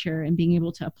nature and being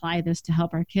able to apply this to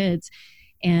help our kids.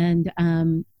 And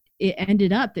it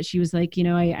ended up that she was like,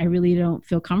 I really don't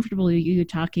feel comfortable with you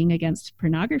talking against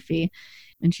pornography.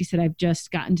 And she said, I've just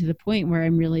gotten to the point where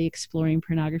I'm really exploring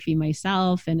pornography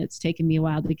myself, and it's taken me a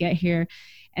while to get here.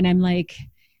 And I'm like,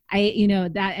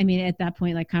 at that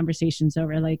point, like, conversation's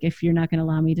over. Like, if you're not going to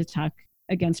allow me to talk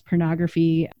against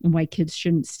pornography and why kids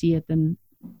shouldn't see it, then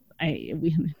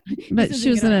but she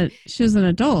was an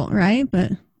adult, right?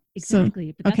 But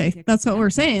exactly. So, okay, that's what we're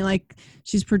saying. Like,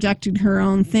 she's projected her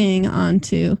own thing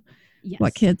onto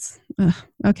what kids.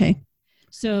 Okay.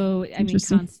 So, I mean,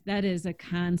 that is a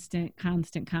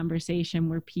constant conversation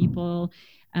where people,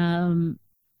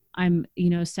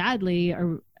 sadly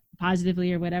or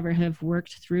positively or whatever, have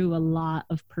worked through a lot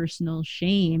of personal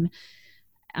shame.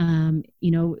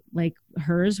 Like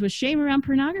hers was shame around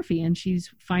pornography, and she's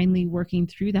finally working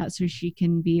through that so she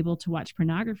can be able to watch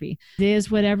pornography. It is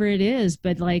whatever it is,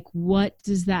 but like, what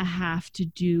does that have to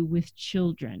do with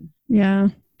children? Yeah.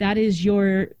 That is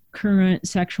your current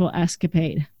sexual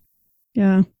escapade.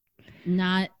 Yeah.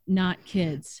 Not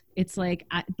kids. It's like,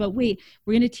 but wait,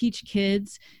 we're going to teach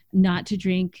kids not to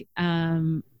drink,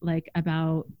 like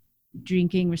about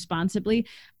drinking responsibly,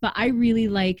 but I really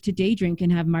like to day drink and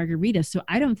have margaritas. So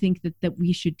I don't think that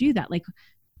we should do that. Like,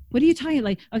 what are you talking?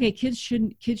 Like, okay, kids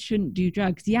shouldn't do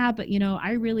drugs. Yeah, but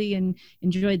I really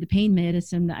enjoyed the pain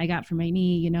medicine that I got for my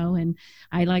knee, and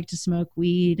I like to smoke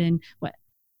weed and what?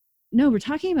 No, we're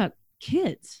talking about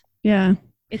kids. Yeah.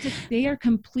 They are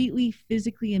completely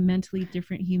physically and mentally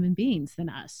different human beings than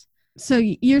us. So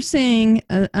you're saying,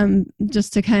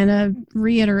 just to kind of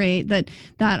reiterate that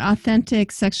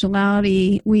authentic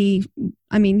sexuality,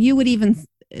 you would even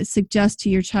suggest to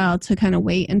your child to kind of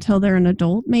wait until they're an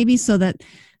adult, maybe, so that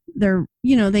they're,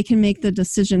 they can make the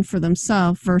decision for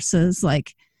themselves versus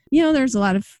like, there's a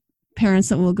lot of parents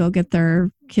that will go get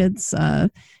their kids,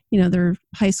 their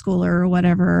high schooler or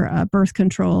whatever, birth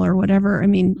control or whatever. I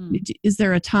mean, is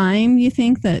there a time you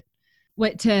think that?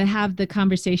 What, to have the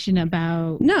conversation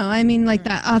about? No, I mean, like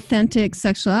that authentic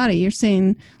sexuality. You're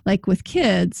saying, like with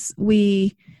kids,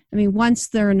 once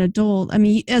they're an adult,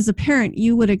 as a parent,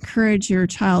 you would encourage your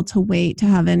child to wait to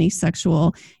have any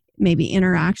sexual maybe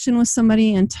interaction with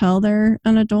somebody until they're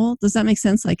an adult. Does that make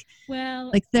sense? Like, well,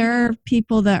 like there are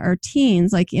people that are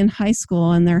teens, like in high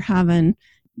school, and their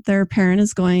parent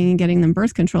is going and getting them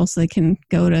birth control so they can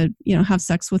go to, have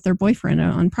sex with their boyfriend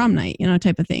on prom night,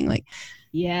 type of thing. Like,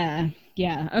 yeah.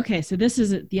 Okay. So this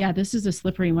is a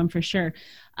slippery one for sure.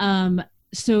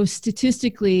 So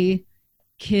statistically,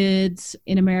 kids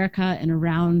in America and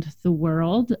around the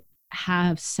world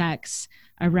have sex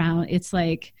around, it's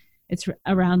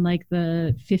around like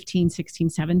the 15, 16,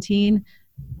 17,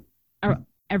 or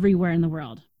everywhere in the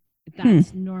world.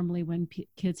 That's normally when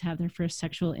kids have their first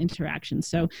sexual interaction.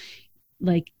 So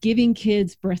like giving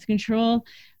kids birth control,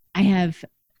 I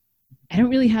don't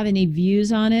really have any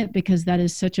views on it because that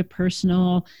is such a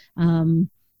personal,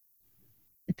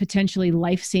 potentially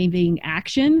life-saving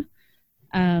action.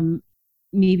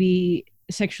 Maybe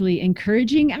sexually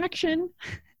encouraging action,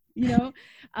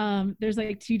 there's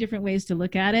like two different ways to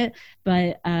look at it.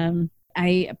 But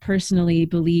I personally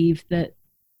believe that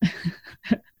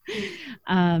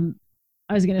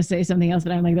I was going to say something else,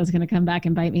 but I'm like, that's going to come back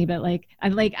and bite me. But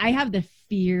I have the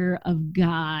fear of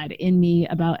God in me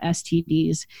about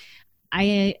STDs.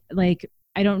 I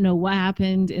don't know what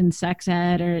happened in sex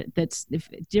ed or that's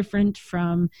different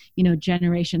from,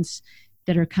 generations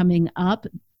that are coming up.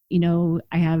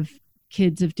 I have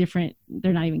kids of different,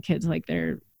 they're not even kids, like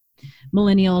they're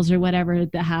millennials or whatever,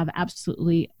 that have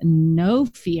absolutely no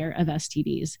fear of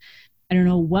STDs. I don't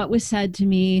know what was said to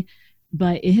me,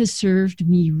 but it has served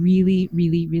me really,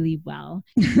 really, really well.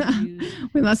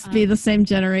 We must be the same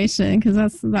generation,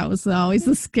 because that was always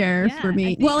the scare for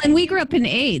me. And we grew up in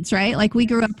AIDS, right? Like we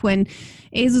grew up when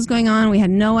AIDS was going on. We had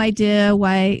no idea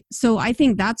why. So I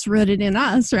think that's rooted in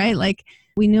us, right? Like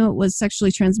we knew it was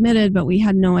sexually transmitted, but we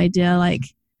had no idea. Like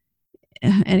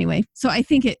anyway, so I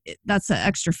think that's an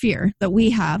extra fear that we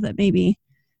have that maybe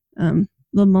the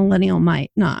millennial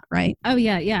might not, right? Oh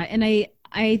yeah, and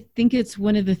I think it's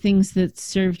one of the things that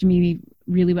served me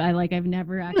really well. Like I've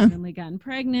never accidentally gotten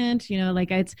pregnant,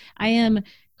 I am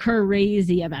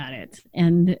crazy about it.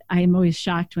 And I'm always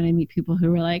shocked when I meet people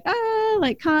who are like,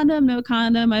 like condom, no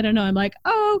condom. I don't know. I'm like,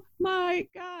 oh my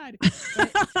God.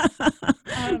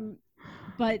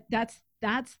 But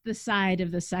that's the side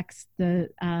of the sex, the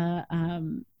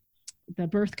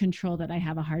birth control that I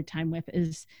have a hard time with,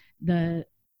 is the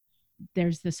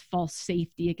there's this false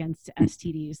safety against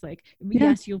STDs. Like,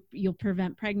 yes, you'll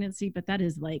prevent pregnancy, but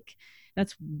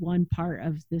that's one part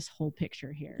of this whole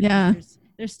picture here. Yeah.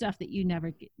 There's stuff that you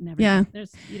never yeah.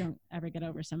 you don't ever get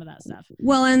over some of that stuff.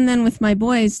 Well, and then with my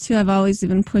boys too, I've always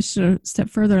even pushed a step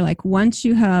further. Like, once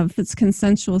you have it's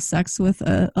consensual sex with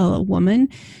a woman,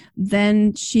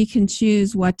 then she can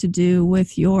choose what to do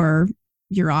with your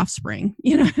offspring.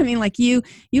 You know what I mean? Like, you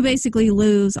basically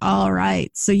lose all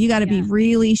rights. So you got to be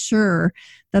really sure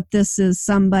that this is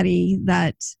somebody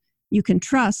that you can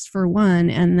trust, for one,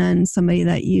 and then somebody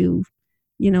that you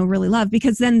really love,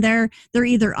 because then they're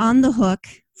either on the hook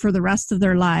for the rest of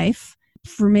their life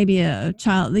for maybe a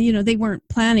child, they weren't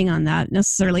planning on that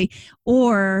necessarily,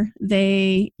 or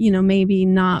they, maybe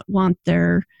not want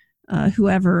their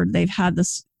whoever they've had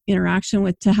this interaction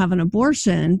with to have an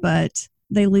abortion, but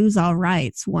they lose all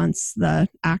rights once the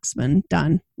act's been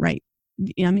done, right?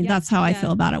 I mean, that's how I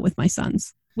feel about it with my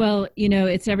sons. Well,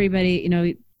 it's everybody,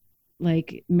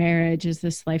 like, marriage is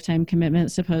this lifetime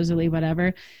commitment, supposedly,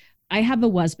 whatever. I have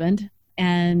a husband,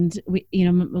 and we,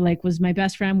 was my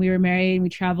best friend. We were married and we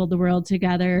traveled the world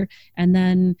together. And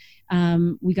then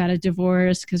we got a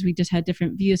divorce because we just had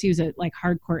different views. He was a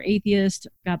hardcore atheist.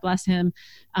 God bless him.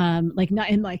 Not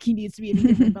in he needs to be any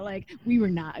different, but we were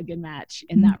not a good match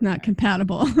in that. Not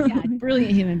compatible. Yeah,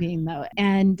 brilliant human being though.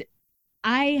 And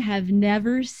I have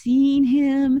never seen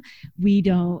him. We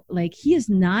don't he is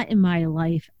not in my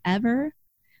life ever.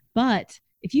 But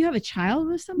if you have a child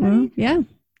with somebody,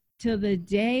 till the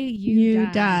day you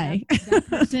die. That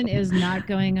person is not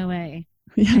going away.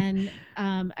 Yeah. And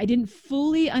I didn't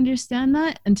fully understand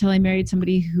that until I married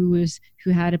somebody who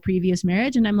had a previous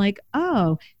marriage. And I'm like,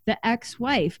 oh, the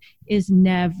ex-wife is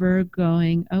never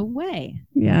going away.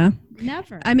 Yeah.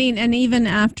 Never. I mean, and even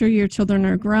after your children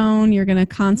are grown, you're going to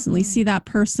constantly see that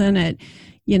person at,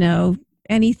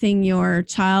 anything your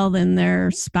child and their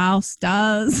spouse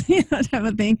does, type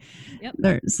of thing.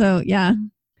 Yep. So, yeah.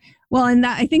 Well, and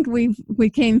that, I think we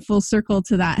came full circle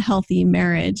to that healthy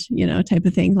marriage, type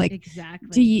of thing. Like,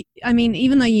 exactly.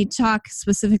 Even though you talk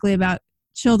specifically about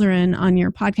children on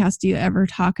your podcast, do you ever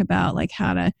talk about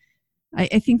how to,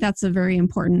 I think that's a very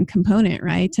important component,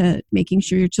 right? To making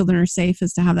sure your children are safe,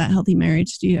 is to have that healthy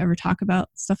marriage. Do you ever talk about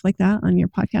stuff like that on your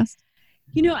podcast?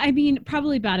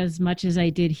 Probably about as much as I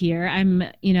did here.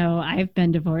 I've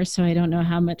been divorced, so I don't know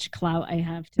how much clout I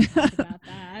have to talk about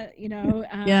that,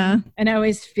 yeah. And I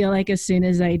always feel like as soon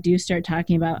as I do start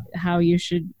talking about how you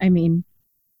should,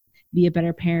 be a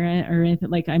better parent or anything,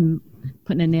 I'm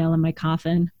putting a nail in my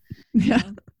coffin. Yeah.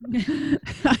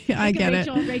 I get it.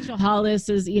 Rachel Hollis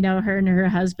is, her and her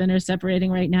husband are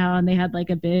separating right now, and they had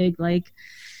a big,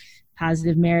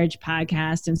 positive marriage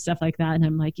podcast and stuff like that. And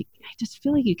I'm like, I just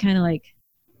feel like you kind of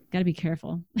got to be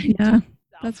careful. Yeah,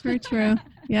 that's very true.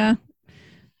 Yeah,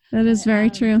 that is very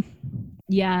true.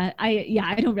 Yeah,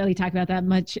 I don't really talk about that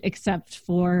much, except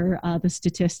for the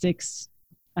statistics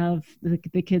of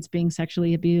the kids being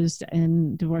sexually abused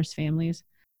in divorced families.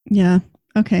 Yeah.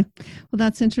 Okay. Well,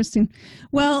 that's interesting.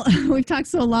 Well, we've talked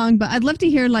so long, but I'd love to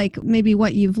hear maybe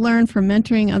what you've learned from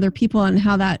mentoring other people and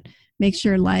how that makes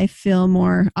your life feel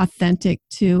more authentic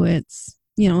to its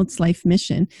life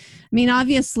mission.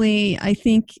 Obviously, I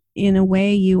think in a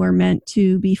way you are meant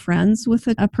to be friends with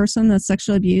a person that's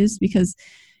sexually abused, because,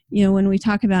 when we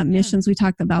talk about missions, we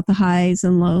talk about the highs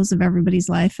and lows of everybody's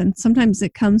life. And sometimes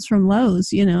it comes from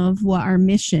lows, of what our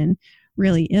mission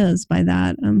really is by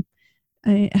that.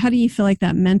 How do you feel like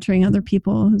that mentoring other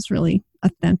people is really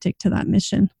authentic to that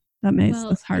mission? That makes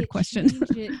this hard question.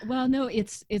 Well, no,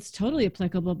 it's totally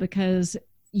applicable, because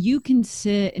you can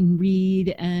sit and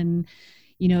read and,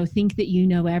 think that you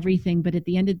know everything. But at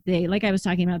the end of the day, like I was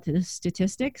talking about the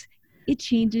statistics, it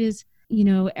changes,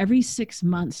 every 6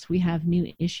 months we have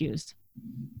new issues.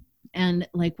 And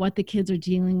what the kids are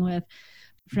dealing with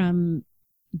from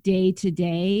day to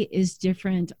day is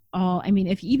different.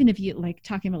 If you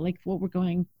talking about what we're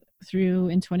going through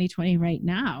in 2020 right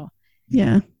now.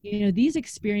 Yeah. These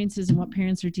experiences and what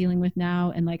parents are dealing with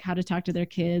now, and how to talk to their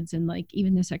kids, and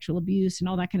even the sexual abuse and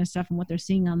all that kind of stuff, and what they're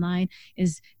seeing online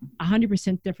is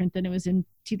 100% different than it was in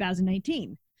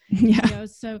 2019. Yeah.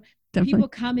 So definitely. People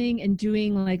coming and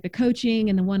doing the coaching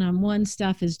and the one-on-one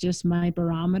stuff is just my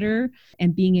barometer,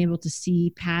 and being able to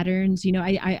see patterns.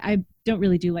 I don't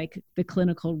really do the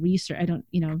clinical research. I don't,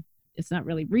 it's not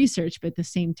really research, but at the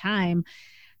same time,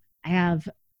 I have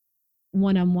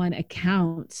one-on-one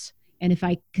accounts. And if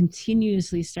I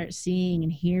continuously start seeing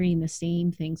and hearing the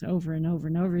same things over and over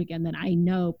and over again, then I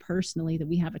know personally that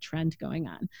we have a trend going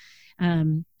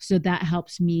on. So that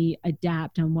helps me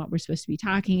adapt on what we're supposed to be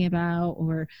talking about,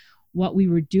 or what we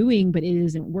were doing, but it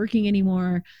isn't working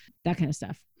anymore, that kind of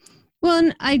stuff. Well,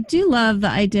 and I do love the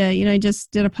idea. I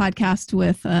just did a podcast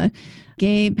with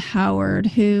Gabe Howard,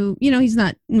 who, he's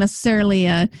not necessarily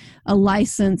a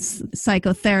licensed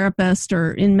psychotherapist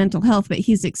or in mental health, but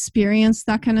he's experienced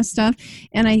that kind of stuff.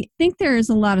 And I think there is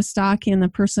a lot of stock in the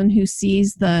person who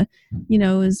sees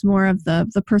is more of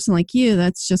the person like you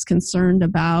that's just concerned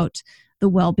about the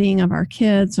well-being of our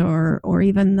kids or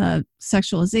even the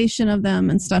sexualization of them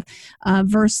and stuff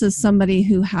versus somebody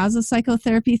who has a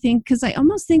psychotherapy thing. Because I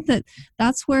almost think that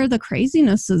that's where the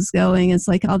craziness is going. It's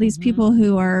like all these people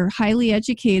who are highly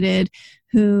educated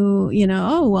who,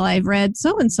 oh, well, I've read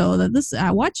so-and-so that this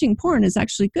watching porn is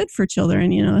actually good for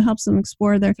children. It helps them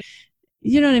explore their,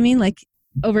 you know what I mean? Like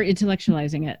over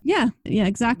intellectualizing it. Yeah,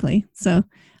 exactly. So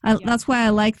that's why I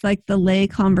like the lay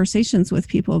conversations with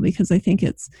people, because I think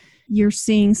you're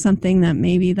seeing something that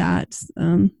maybe that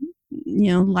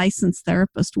licensed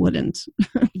therapist wouldn't.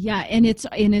 Yeah, and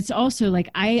it's also like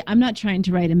I'm not trying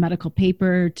to write a medical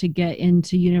paper to get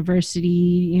into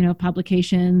university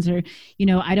publications, or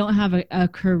I don't have a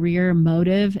career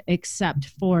motive except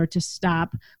for to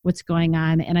stop what's going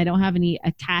on, and I don't have any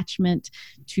attachment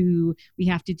to we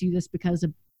have to do this because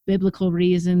of biblical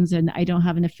reasons, and I don't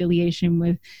have an affiliation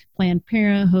with Planned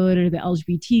Parenthood or the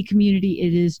LGBT community.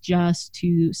 It is just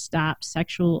to stop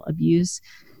sexual abuse,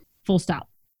 full stop.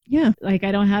 Yeah. Like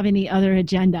I don't have any other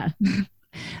agenda.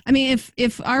 I mean,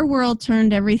 if our world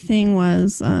turned, everything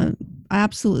was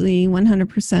absolutely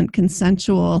 100%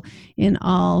 consensual in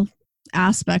all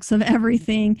aspects of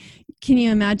everything, can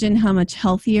you imagine how much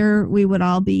healthier we would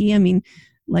all be? I mean,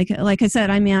 like I said,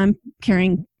 I'm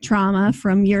carrying trauma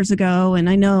from years ago, and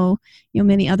I know,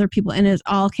 many other people, and it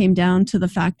all came down to the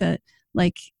fact that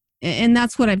and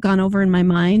that's what I've gone over in my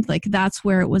mind. Like that's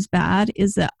where it was bad,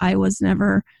 is that I was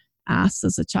never asked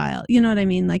as a child. You know what I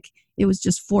mean? Like it was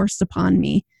just forced upon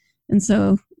me. And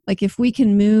so if we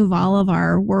can move all of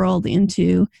our world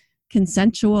into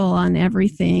consensual on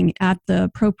everything at the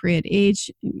appropriate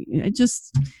age,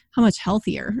 just how much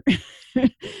healthier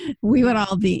we would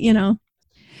all be,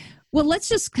 Well, let's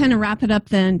just kind of wrap it up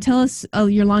then. Tell us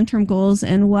your long-term goals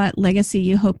and what legacy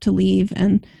you hope to leave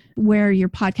and where your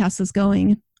podcast is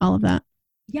going, all of that.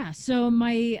 Yeah. So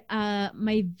my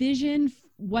vision,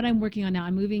 what I'm working on now,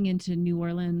 I'm moving into New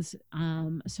Orleans.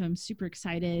 So I'm super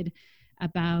excited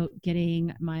about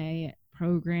getting my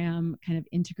program kind of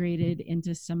integrated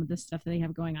into some of the stuff that they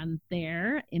have going on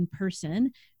there in person,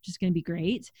 which is going to be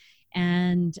great.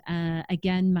 And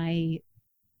again, my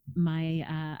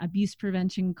abuse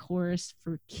prevention course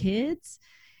for kids,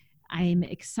 I'm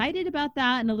excited about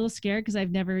that and a little scared because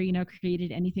I've never,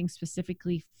 created anything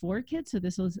specifically for kids. So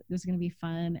this is going to be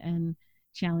fun and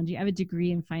challenging. I have a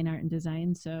degree in fine art and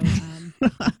design, so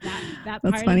that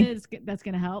part funny. of it that's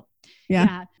going to help.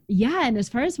 Yeah. And as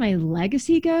far as my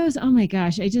legacy goes, oh my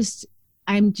gosh,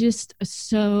 I'm just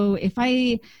so, if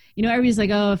I, everybody's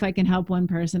like, oh, if I can help one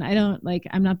person,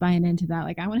 I'm not buying into that.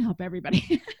 Like I want to help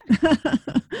everybody.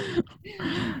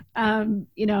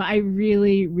 I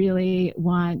really, really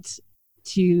want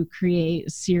to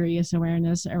create serious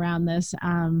awareness around this.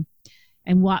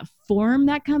 And what form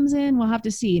that comes in, we'll have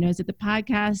to see. Is it the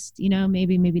podcast?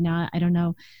 Maybe not. I don't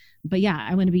know. But yeah,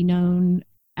 I want to be known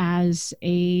as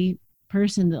a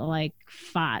person that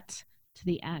fought to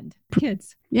the end.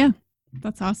 Kids. Yeah,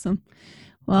 that's awesome.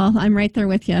 Well, I'm right there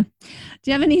with you. Do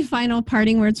you have any final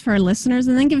parting words for our listeners?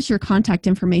 And then give us your contact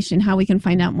information, how we can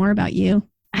find out more about you.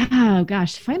 Oh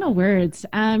gosh, final words.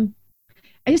 I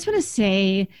just want to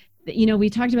say, we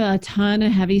talked about a ton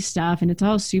of heavy stuff and it's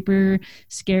all super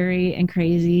scary and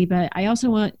crazy, but I also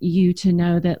want you to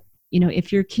know that,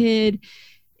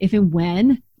 if and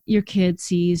when your kid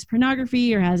sees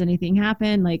pornography or has anything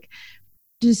happen,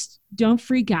 just don't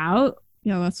freak out.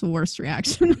 Yeah, that's the worst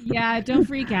reaction. Yeah, don't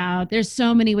freak out. There's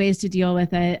so many ways to deal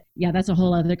with it. Yeah, that's a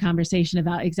whole other conversation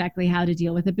about exactly how to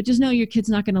deal with it. But just know your kid's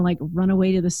not going to run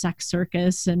away to the sex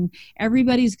circus, and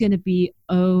everybody's going to be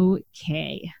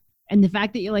okay. And the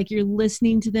fact that you're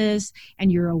listening to this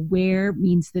and you're aware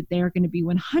means that they're going to be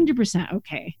 100%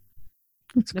 okay.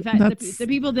 The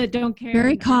people that don't care.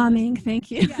 Very calming.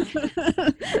 Thank you. Yeah.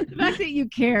 The fact that you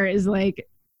care is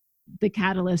the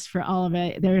catalyst for all of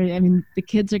it. The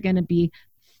kids are going to be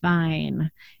fine.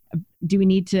 Do we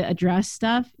need to address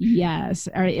stuff? Yes.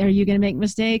 Are you going to make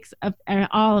mistakes?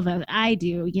 All of us. I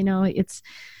do.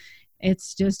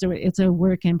 It's a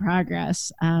work in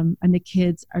progress. And the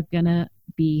kids are going to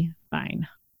be fine.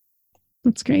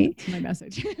 That's great. That's my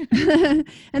message. And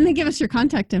then give us your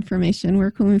contact information. Where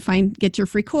can we get your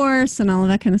free course and all of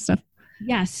that kind of stuff?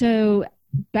 Yeah. So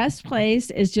best place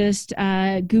is just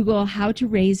Google how to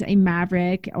raise a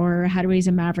maverick or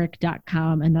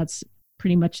howtoraiseamaverick.com. And that's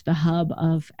pretty much the hub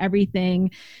of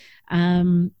everything.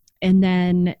 And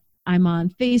then I'm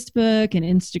on Facebook and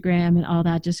Instagram and all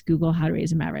that. Just Google How to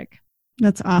Raise a Maverick.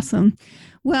 That's awesome.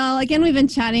 Well, again, we've been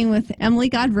chatting with Emily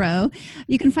Gaudreau.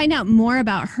 You can find out more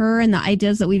about her and the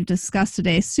ideas that we've discussed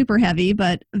today, super heavy,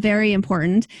 but very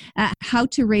important, at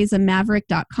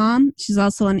howtoraiseamaverick.com. She's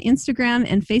also on Instagram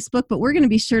and Facebook, but we're going to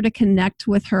be sure to connect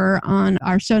with her on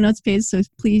our show notes page, so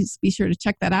please be sure to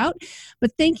check that out.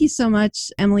 But thank you so much,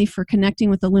 Emily, for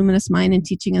connecting with the Luminous Mind and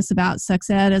teaching us about sex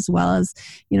ed as well as,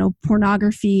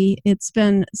 pornography. It's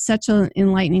been such an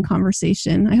enlightening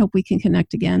conversation. I hope we can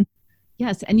connect again.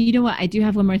 Yes. And you know what? I do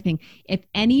have one more thing. If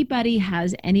anybody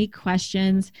has any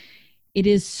questions, it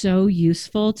is so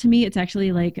useful to me. It's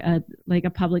actually like a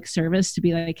public service to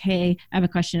be like, hey, I have a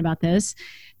question about this,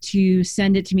 to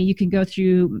send it to me. You can go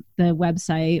through the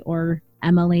website or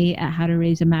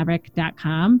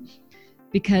Emily@howtoraiseamaverick.com,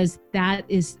 because that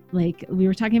is, like we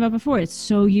were talking about before, it's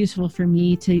so useful for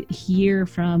me to hear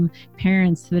from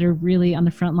parents that are really on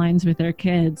the front lines with their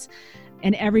kids.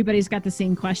 And everybody's got the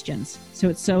same questions. So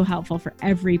it's so helpful for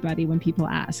everybody when people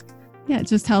ask. Yeah, it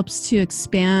just helps to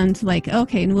expand, like,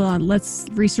 okay, well, let's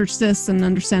research this and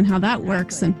understand how that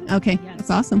works. And okay, yes.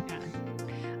 That's awesome. Yeah.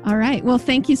 All right. Well,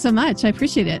 thank you so much. I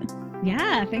appreciate it.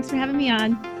 Yeah, thanks for having me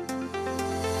on.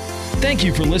 Thank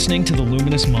you for listening to The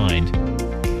Luminous Mind.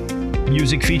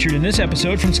 Music featured in this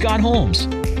episode from Scott Holmes.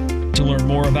 To learn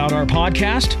more about our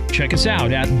podcast, check us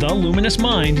out at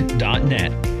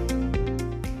theluminousmind.net.